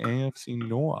Bengals in the AFC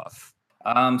North.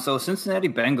 So Cincinnati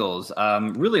Bengals,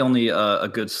 really only a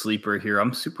good sleeper here.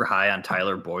 I'm super high on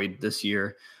Tyler Boyd this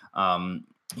year.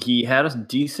 He had a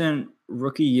decent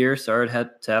rookie year,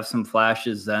 had to have some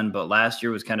flashes then, but last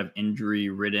year was kind of injury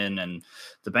ridden, and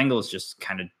the Bengals just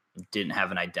kind of didn't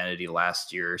have an identity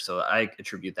last year. So I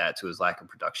attribute that to his lack of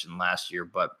production last year.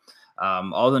 But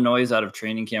all the noise out of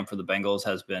training camp for the Bengals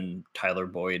has been Tyler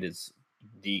Boyd is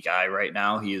the guy right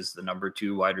now. He is the number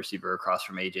 2 wide receiver across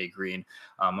from AJ Green.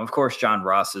 Of course, John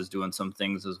Ross is doing some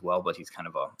things as well, but he's kind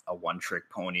of a one-trick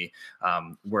pony.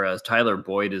 Whereas Tyler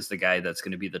Boyd is the guy that's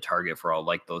going to be the target for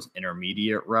all those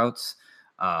intermediate routes.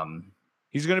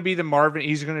 He's going to be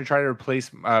he's going to try to replace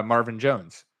Marvin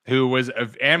Jones, who was,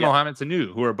 and Mohamed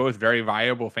Sanu, who are both very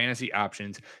viable fantasy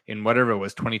options in whatever it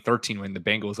was, 2013, when the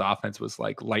Bengals offense was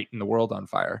lighting the world on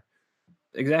fire.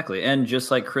 Exactly. And just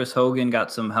like Chris Hogan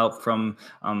got some help from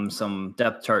some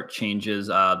depth chart changes,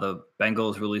 the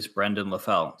Bengals released Brendan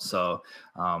LaFell. So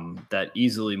that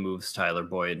easily moves Tyler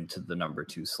Boyd into the number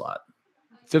 2 slot.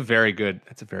 That's a very good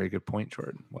point,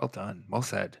 Jordan. Well done. Well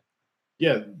said.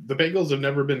 Yeah, the Bengals have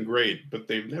never been great, but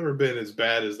they've never been as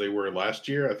bad as they were last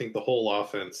year. I think the whole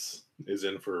offense is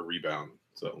in for a rebound.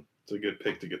 So it's a good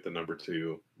pick to get the number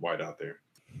 2 wide out there.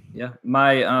 Yeah,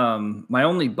 my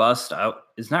only bust out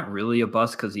is not really a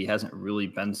bust because he hasn't really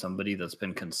been somebody that's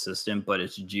been consistent, but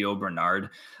it's Gio Bernard.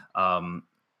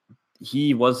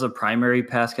 He was the primary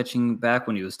pass catching back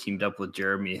when he was teamed up with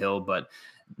Jeremy Hill, but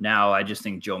now I just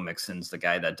think Joe Mixon's the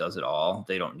guy that does it all.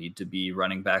 They don't need to be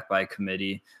running back by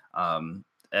committee, and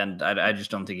I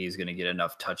just don't think he's going to get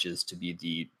enough touches to be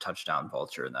the touchdown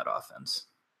vulture in that offense.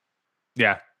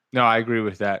 Yeah. No, I agree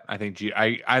with that. I think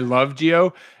I love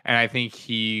Gio, and I think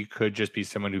he could just be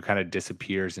someone who kind of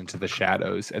disappears into the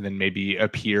shadows and then maybe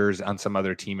appears on some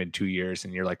other team in 2 years,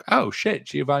 and you're like, oh shit,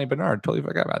 Giovanni Bernard, totally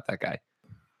forgot about that guy.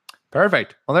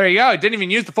 Perfect. Well, there you go. It didn't even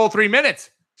use the full 3 minutes.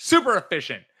 Super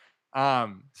efficient.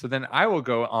 So then I will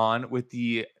go on with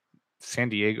the San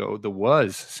Diego,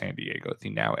 the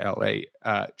now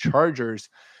LA Chargers.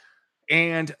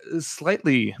 And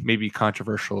slightly maybe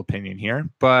controversial opinion here,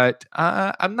 but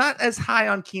I'm not as high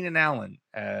on Keenan Allen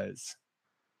as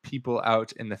people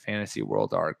out in the fantasy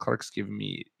world are. Clark's giving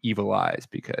me evil eyes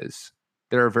because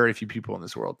there are very few people in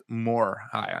this world more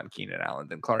high on Keenan Allen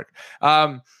than Clark.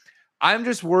 I'm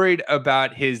just worried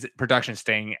about his production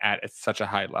staying at such a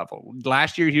high level.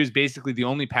 Last year, he was basically the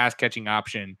only pass catching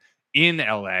option in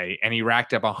LA, and he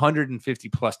racked up 150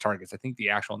 plus targets. I think the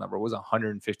actual number was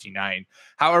 159.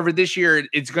 However, this year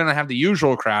it's going to have the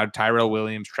usual crowd: Tyrell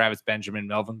Williams, Travis Benjamin,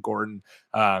 Melvin Gordon,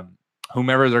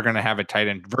 whomever they're going to have a tight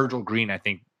end. Virgil Green, I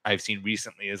think I've seen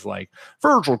recently, is like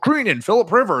Virgil Green and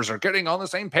Phillip Rivers are getting on the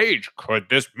same page. Could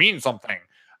this mean something?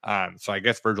 So I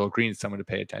guess Virgil Green is someone to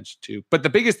pay attention to. But the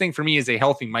biggest thing for me is a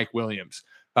healthy Mike Williams,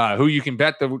 who you can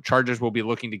bet the Chargers will be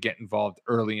looking to get involved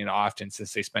early and often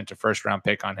since they spent a first-round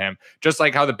pick on him. Just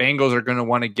like how the Bengals are going to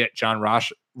want to get John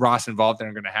Ross involved and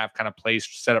are going to have kind of plays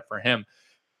set up for him.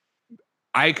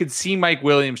 I could see Mike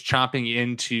Williams chomping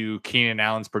into Keenan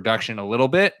Allen's production a little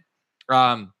bit.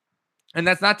 And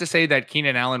that's not to say that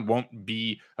Keenan Allen won't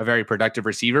be a very productive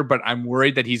receiver, but I'm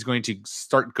worried that he's going to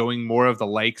start going more of the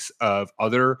likes of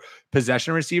other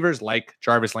possession receivers like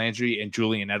Jarvis Landry and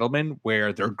Julian Edelman,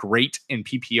 where they're great in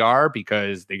PPR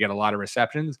because they get a lot of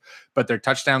receptions, but their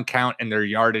touchdown count and their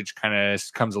yardage kind of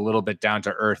comes a little bit down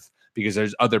to earth because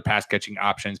there's other pass catching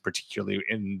options, particularly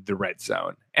in the red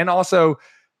zone. And also,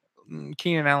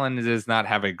 Keenan Allen does not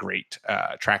have a great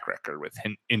track record with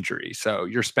injury. So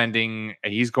you're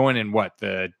he's going in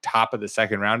the top of the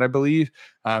second round, I believe.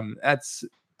 That's,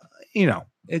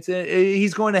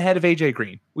 he's going ahead of AJ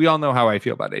Green. We all know how I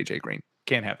feel about AJ Green.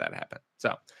 Can't have that happen.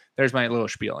 So there's my little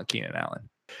spiel on Keenan Allen.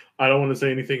 I don't want to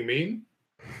say anything mean,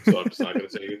 so I'm just not going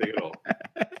to say anything at all.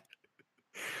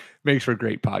 Makes for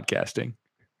great podcasting.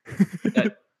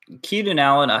 Keenan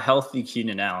Allen, a healthy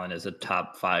Keenan Allen is a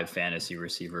top 5 fantasy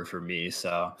receiver for me.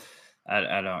 So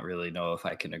I don't really know if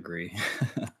I can agree.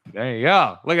 There you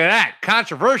go. Look at that.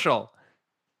 Controversial.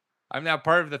 I'm now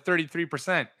part of the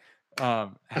 33%. I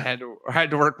had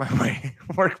to work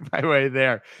my way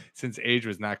there since age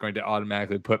was not going to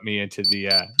automatically put me into the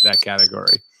that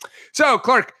category. So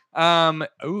Clark,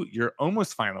 your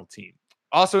almost final team.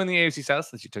 Also in the AFC South,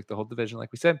 since you took the whole division,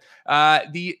 like we said,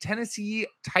 the Tennessee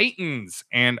Titans,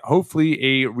 and hopefully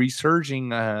a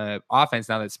resurging offense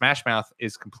now that Smash Mouth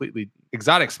is completely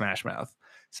exotic. Smash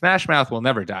Mouth will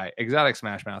never die. Exotic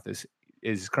Smash Mouth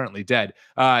is currently dead.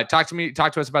 Talk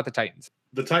to us about the Titans.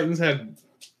 The Titans had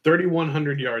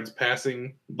 3,100 yards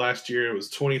passing last year. It was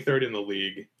 23rd in the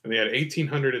league, and they had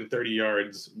 1,830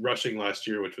 yards rushing last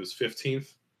year, which was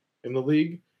 15th in the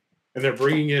league. And they're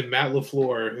bringing in Matt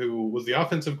LaFleur, who was the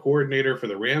offensive coordinator for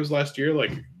the Rams last year.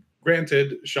 Like,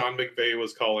 granted, Sean McVay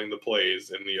was calling the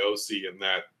plays, and the OC and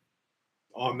that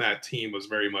on that team was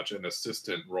very much an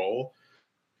assistant role.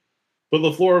 But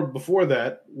LaFleur, before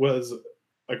that, was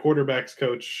a quarterbacks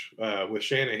coach with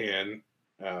Shanahan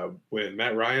when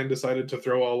Matt Ryan decided to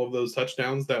throw all of those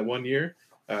touchdowns that one year.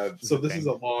 So this is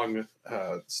a long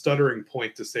stuttering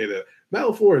point to say that Matt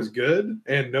LaFleur is good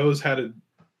and knows how to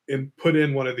put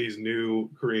in one of these new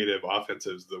creative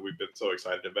offensives that we've been so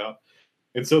excited about.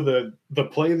 And so the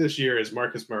play this year is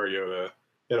Marcus Mariota.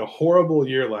 Had a horrible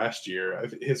year last year.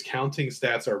 His counting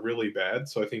stats are really bad.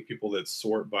 So I think people that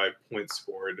sort by points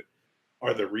scored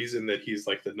are the reason that he's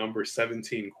like the number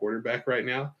 17 quarterback right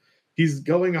now. He's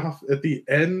going off at the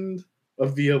end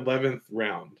of the 11th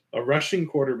round, a rushing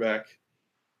quarterback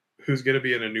who's going to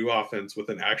be in a new offense with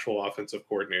an actual offensive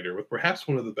coordinator with perhaps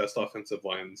one of the best offensive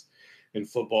lines in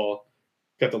football.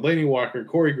 Got Delaney Walker,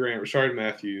 Corey Grant, Rashard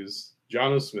Matthews,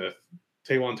 Jonnu Smith,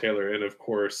 Taywan Taylor, and of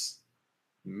course,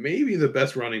 maybe the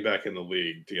best running back in the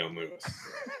league, Dion Lewis.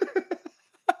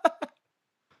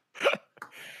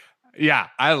 Yeah,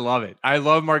 I love it. I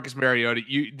love Marcus Mariota.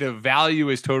 The value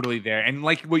is totally there. And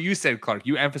like what you said, Clark,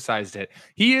 you emphasized it.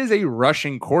 He is a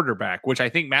rushing quarterback, which I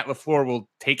think Matt LaFleur will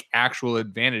take actual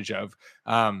advantage of.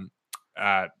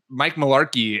 Mike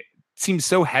Mularkey seems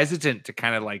so hesitant to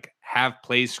kind of like have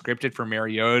plays scripted for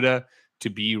Mariota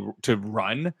to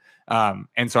run.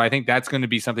 And so I think that's going to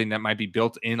be something that might be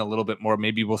built in a little bit more.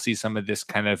 Maybe we'll see some of this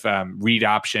kind of read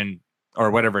option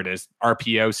or whatever it is,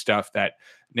 RPO stuff that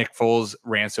Nick Foles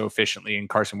ran so efficiently and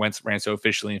Carson Wentz ran so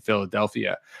efficiently in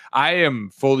Philadelphia. I am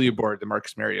fully aboard the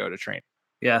Marcus Mariota train.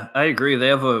 Yeah, I agree. They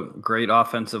have a great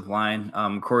offensive line.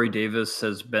 Corey Davis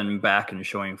has been back and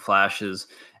showing flashes.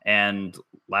 And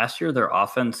last year, their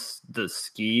offense, the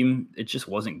scheme, it just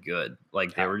wasn't good.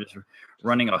 Like they were just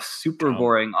running a super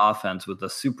boring offense with a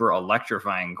super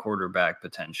electrifying quarterback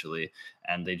potentially.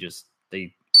 And they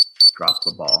dropped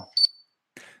the ball.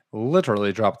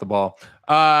 Literally dropped the ball.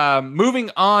 Moving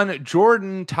on,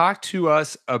 Jordan, talk to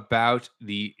us about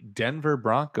the Denver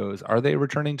Broncos. Are they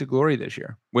returning to glory this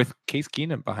year with Case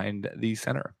Keenum behind the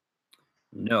center?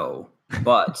 No,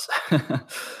 but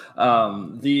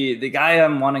the guy I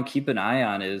want to keep an eye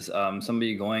on is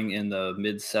somebody going in the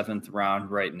mid-7th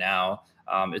round right now.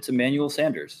 It's Emmanuel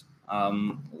Sanders.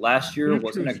 Last year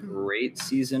wasn't a great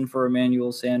season for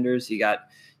Emmanuel Sanders.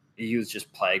 He was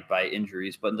just plagued by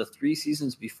injuries, but in the 3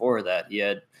 seasons before that, he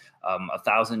had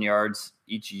 1,000 yards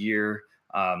each year.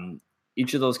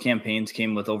 Each of those campaigns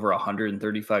came with over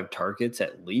 135 targets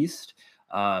at least.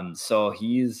 So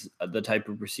he's the type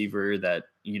of receiver that,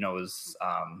 is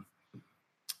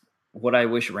what I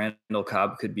wish Randall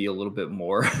Cobb could be a little bit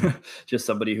more, just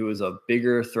somebody who is a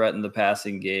bigger threat in the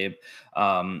passing game.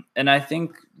 And I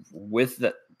think with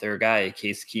their guy,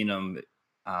 Case Keenum,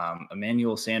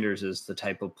 Emmanuel Sanders is the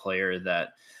type of player that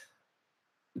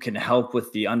can help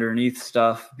with the underneath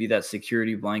stuff, be that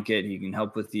security blanket. He can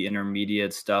help with the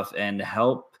intermediate stuff and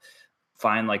help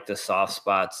find like the soft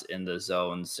spots in the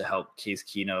zones to help Case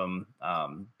Keenum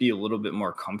be a little bit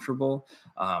more comfortable.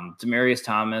 Demaryius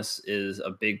Thomas is a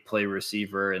big play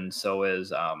receiver, and so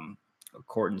is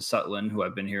Courtland Sutton, who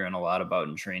I've been hearing a lot about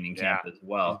in training camp as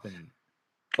well.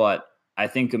 But I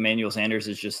think Emmanuel Sanders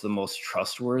is just the most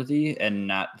trustworthy and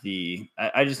not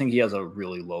I just think he has a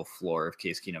really low floor if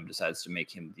Case Keenum decides to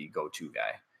make him the go-to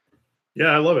guy. Yeah,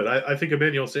 I love it. I think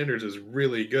Emmanuel Sanders is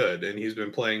really good, and he's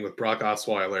been playing with Brock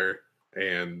Osweiler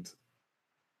and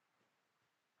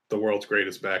the world's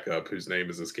greatest backup, whose name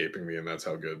is escaping me, and that's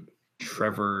how good.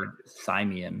 Trevor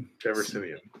Siemian.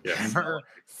 Yes. Trevor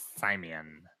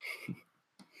Siemian.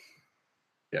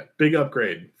 Yeah, big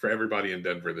upgrade for everybody in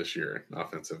Denver this year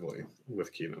offensively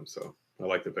with Keenum. So I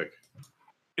like the pick.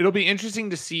 It'll be interesting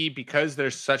to see because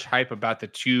there's such hype about the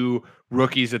 2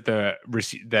 rookies that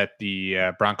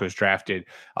the Broncos drafted.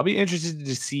 I'll be interested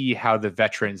to see how the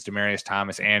veterans, Demaryius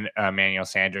Thomas and Emmanuel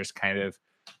Sanders, kind of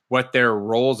what their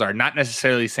roles are. Not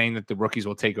necessarily saying that the rookies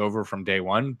will take over from day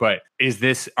one, but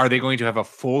are they going to have a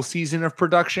full season of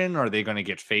production? Or are they going to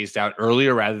get phased out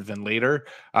earlier rather than later?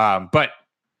 But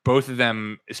both of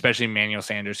them, especially Emmanuel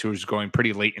Sanders, who is going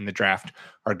pretty late in the draft,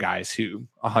 are guys who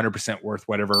 100% worth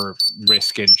whatever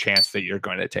risk and chance that you're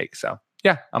going to take. So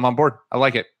yeah, I'm on board. I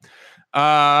like it.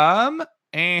 And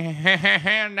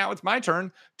now it's my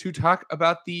turn to talk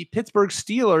about the Pittsburgh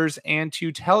Steelers and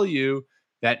to tell you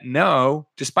that no,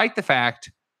 despite the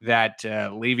fact that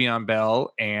Le'Veon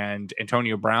Bell and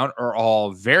Antonio Brown are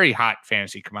all very hot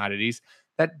fantasy commodities,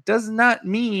 that does not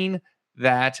mean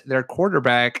that their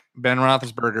quarterback, Ben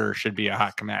Roethlisberger, should be a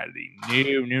hot commodity.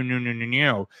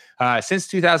 No. Since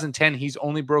 2010, he's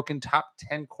only broken top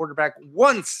 10 quarterback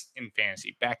once in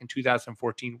fantasy, back in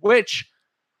 2014, which,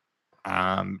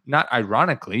 not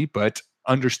ironically, but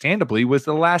understandably, was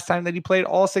the last time that he played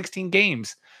all 16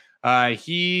 games.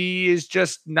 He is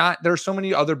just not, there's so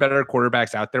many other better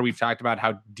quarterbacks out there. We've talked about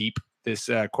how deep this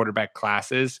quarterback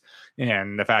class is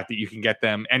and the fact that you can get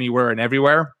them anywhere and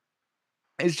everywhere.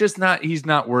 It's just he's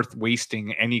not worth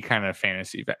wasting any kind of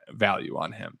fantasy value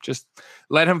on him. Just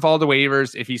let him fall to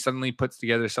waivers. If he suddenly puts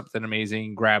together something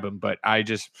amazing, grab him. But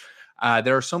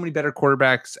there are so many better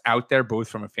quarterbacks out there, both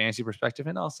from a fantasy perspective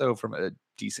and also from a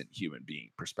decent human being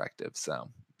perspective.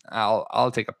 So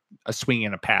I'll take a swing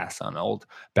and a pass on old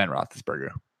Ben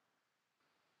Roethlisberger.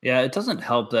 Yeah, it doesn't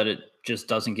help that it just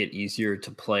doesn't get easier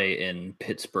to play in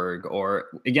Pittsburgh or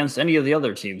against any of the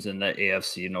other teams in the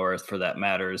AFC North, for that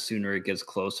matter. The sooner it gets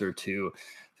closer to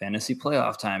fantasy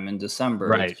playoff time in December,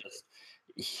 right? It's just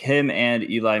him and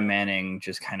Eli Manning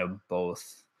just kind of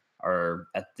both are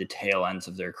at the tail ends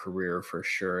of their career for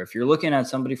sure. If you're looking at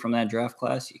somebody from that draft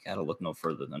class, you got to look no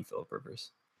further than Philip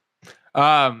Rivers.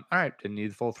 All right, didn't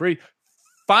need the full 3.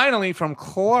 Finally, from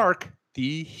Clark,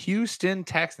 the Houston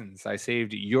Texans. I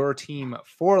saved your team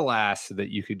for last so that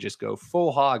you could just go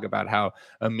full hog about how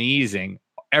amazing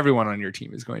everyone on your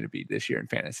team is going to be this year in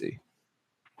fantasy.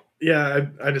 Yeah,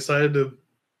 I decided to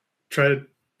try to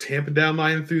tamp down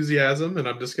my enthusiasm, and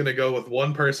I'm just going to go with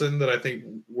one person that I think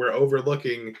we're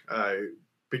overlooking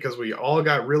because we all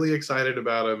got really excited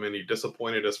about him, and he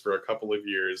disappointed us for a couple of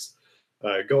years,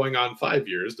 going on 5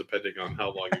 years, depending on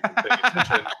how long you've been paying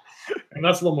attention, and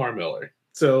that's Lamar Miller.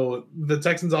 So the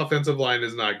Texans' offensive line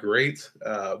is not great,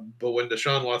 but when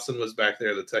Deshaun Watson was back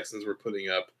there, the Texans were putting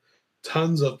up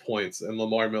tons of points, and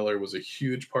Lamar Miller was a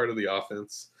huge part of the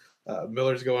offense.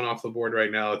 Miller's going off the board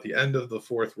right now at the end of the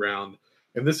 4th round,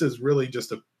 and this is really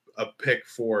just a pick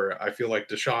for, I feel like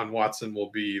Deshaun Watson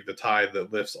will be the tide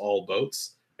that lifts all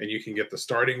boats, and you can get the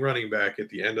starting running back at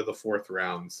the end of the 4th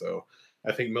round. So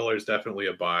I think Miller's definitely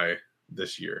a buy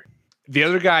this year. The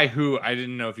other guy who I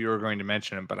didn't know if you were going to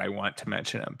mention him, but I want to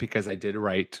mention him because I did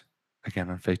write, again,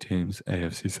 on Fake Teams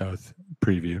AFC South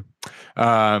preview.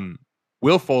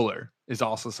 Will Fuller is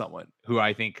also someone who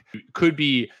I think could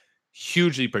be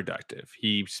hugely productive.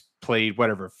 He's played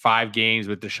 5 games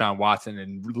with Deshaun Watson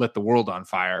and lit the world on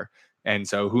fire. And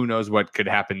so who knows what could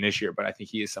happen this year, but I think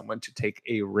he is someone to take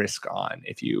a risk on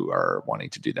if you are wanting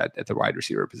to do that at the wide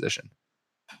receiver position.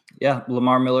 Yeah,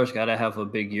 Lamar Miller's got to have a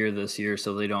big year this year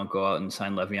so they don't go out and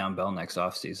sign Le'Veon Bell next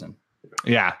offseason.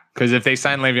 Yeah, because if they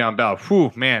sign Le'Veon Bell,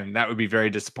 man, that would be very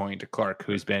disappointing to Clark,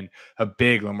 who's been a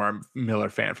big Lamar Miller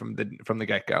fan from the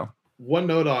get-go. One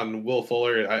note on Will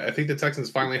Fuller, I think the Texans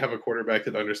finally have a quarterback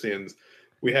that understands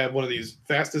we have one of these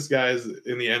fastest guys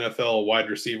in the NFL wide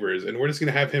receivers, and we're just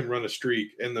going to have him run a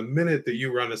streak. And the minute that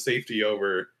you run a safety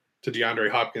over to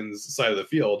DeAndre Hopkins' side of the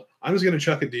field, I'm just going to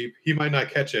chuck it deep. He might not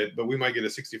catch it, but we might get a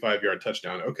 65-yard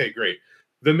touchdown. Okay, great.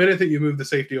 The minute that you move the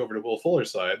safety over to Will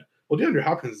Fuller's side, well, DeAndre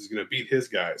Hopkins is going to beat his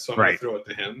guy, so I'm going to throw it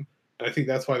to him. And I think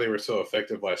that's why they were so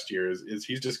effective last year is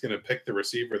he's just going to pick the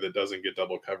receiver that doesn't get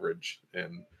double coverage.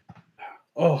 And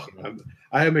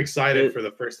I am excited for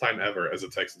the first time ever as a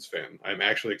Texans fan. I'm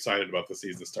actually excited about the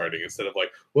season starting instead of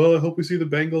like, well, I hope we see the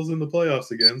Bengals in the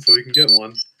playoffs again so we can get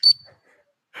one.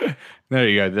 There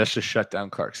you go. That's just shut down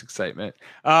Clark's excitement.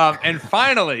 And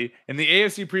finally, in the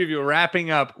AFC preview,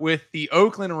 wrapping up with the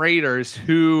Oakland Raiders,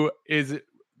 who is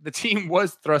the team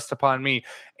was thrust upon me.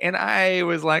 And I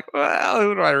was like, well,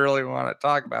 who do I really want to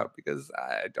talk about? Because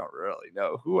I don't really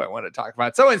know who I want to talk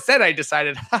about. So instead I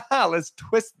decided, let's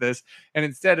twist this. And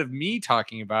instead of me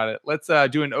talking about it, let's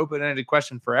do an open-ended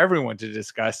question for everyone to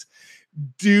discuss.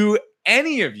 Do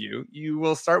any of you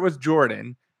will start with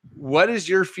Jordan. What is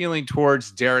your feeling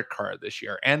towards Derek Carr this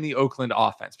year and the Oakland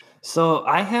offense? So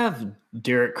I have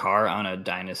Derek Carr on a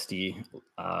dynasty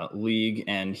league,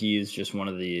 and he's just one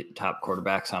of the top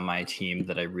quarterbacks on my team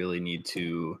that I really need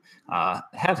to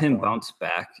have him bounce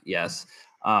back. Yes.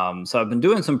 So I've been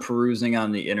doing some perusing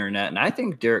on the internet, and I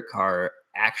think Derek Carr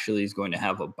actually is going to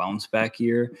have a bounce back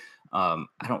year. I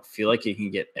don't feel like it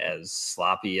can get as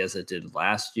sloppy as it did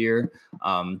last year.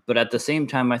 But at the same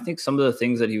time, I think some of the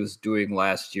things that he was doing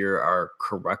last year are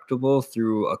correctable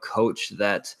through a coach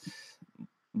that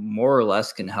more or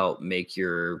less can help make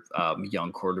your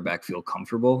young quarterback feel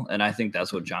comfortable. And I think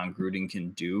that's what John Gruden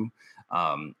can do.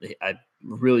 I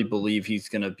really believe he's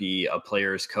going to be a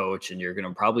player's coach, and you're going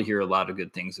to probably hear a lot of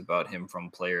good things about him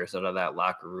from players out of that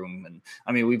locker room. And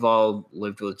I mean, we've all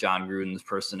lived with John Gruden's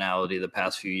personality the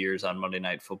past few years on Monday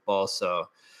Night Football. So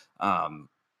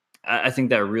I think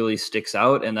that really sticks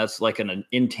out, and that's like an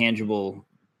intangible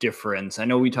difference. I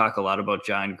know we talk a lot about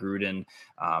John Gruden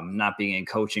not being in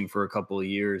coaching for a couple of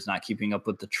years, not keeping up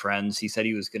with the trends. He said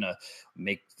he was going to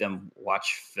make them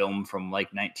watch film from like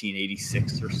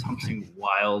 1986 or something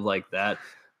wild like that.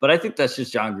 But I think that's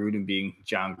just John Gruden being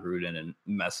John Gruden and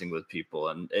messing with people.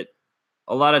 And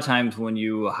a lot of times when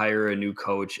you hire a new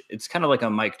coach, it's kind of like a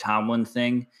Mike Tomlin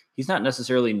thing. He's not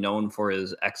necessarily known for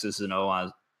his X's and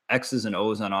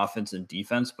O's on offense and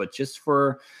defense, but just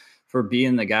for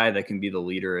being the guy that can be the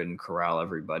leader and corral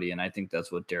everybody. And I think that's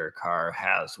what Derek Carr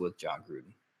has with John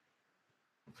Gruden.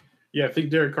 Yeah, I think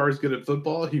Derek Carr is good at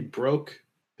football. He broke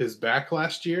his back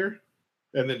last year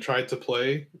and then tried to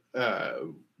play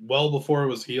well before it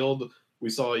was healed. We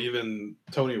saw even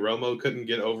Tony Romo couldn't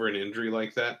get over an injury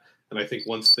like that. And I think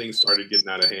once things started getting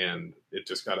out of hand, it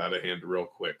just got out of hand real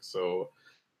quick. So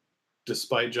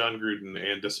despite John Gruden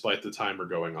and despite the timer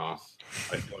going off,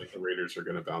 I feel like the Raiders are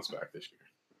going to bounce back this year.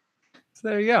 So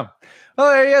there you go.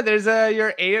 Oh, yeah, there's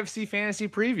your AFC fantasy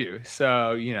preview.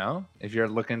 So, if you're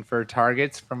looking for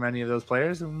targets from any of those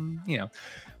players, and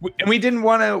we didn't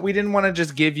want to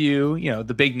just give you,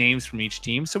 the big names from each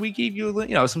team. So we gave you,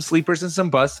 some sleepers and some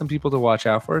busts, some people to watch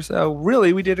out for. So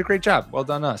really, we did a great job. Well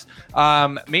done, us.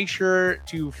 Make sure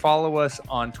to follow us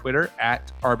on Twitter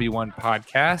at RB1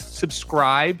 Podcast.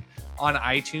 Subscribe on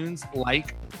iTunes,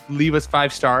 leave us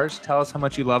 5 stars. Tell us how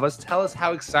much you love us. Tell us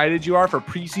how excited you are for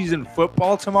preseason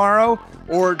football tomorrow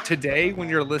or today when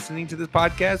you're listening to this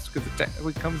podcast, because it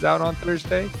technically comes out on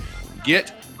Thursday.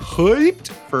 Get hyped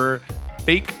for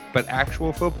fake but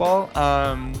actual football.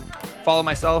 Follow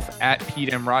myself at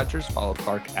Pete M. Rogers. Follow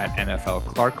Clark at NFL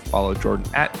Clark. Follow Jordan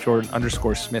at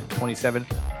Jordan_Smith27.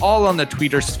 All on the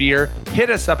Twitter sphere.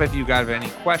 Hit us up if you got any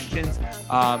questions.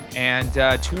 And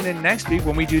tune in next week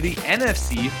when we do the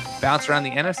NFC. Bounce around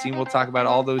the NFC, and we'll talk about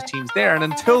all those teams there. And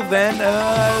until then,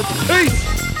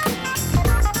 peace!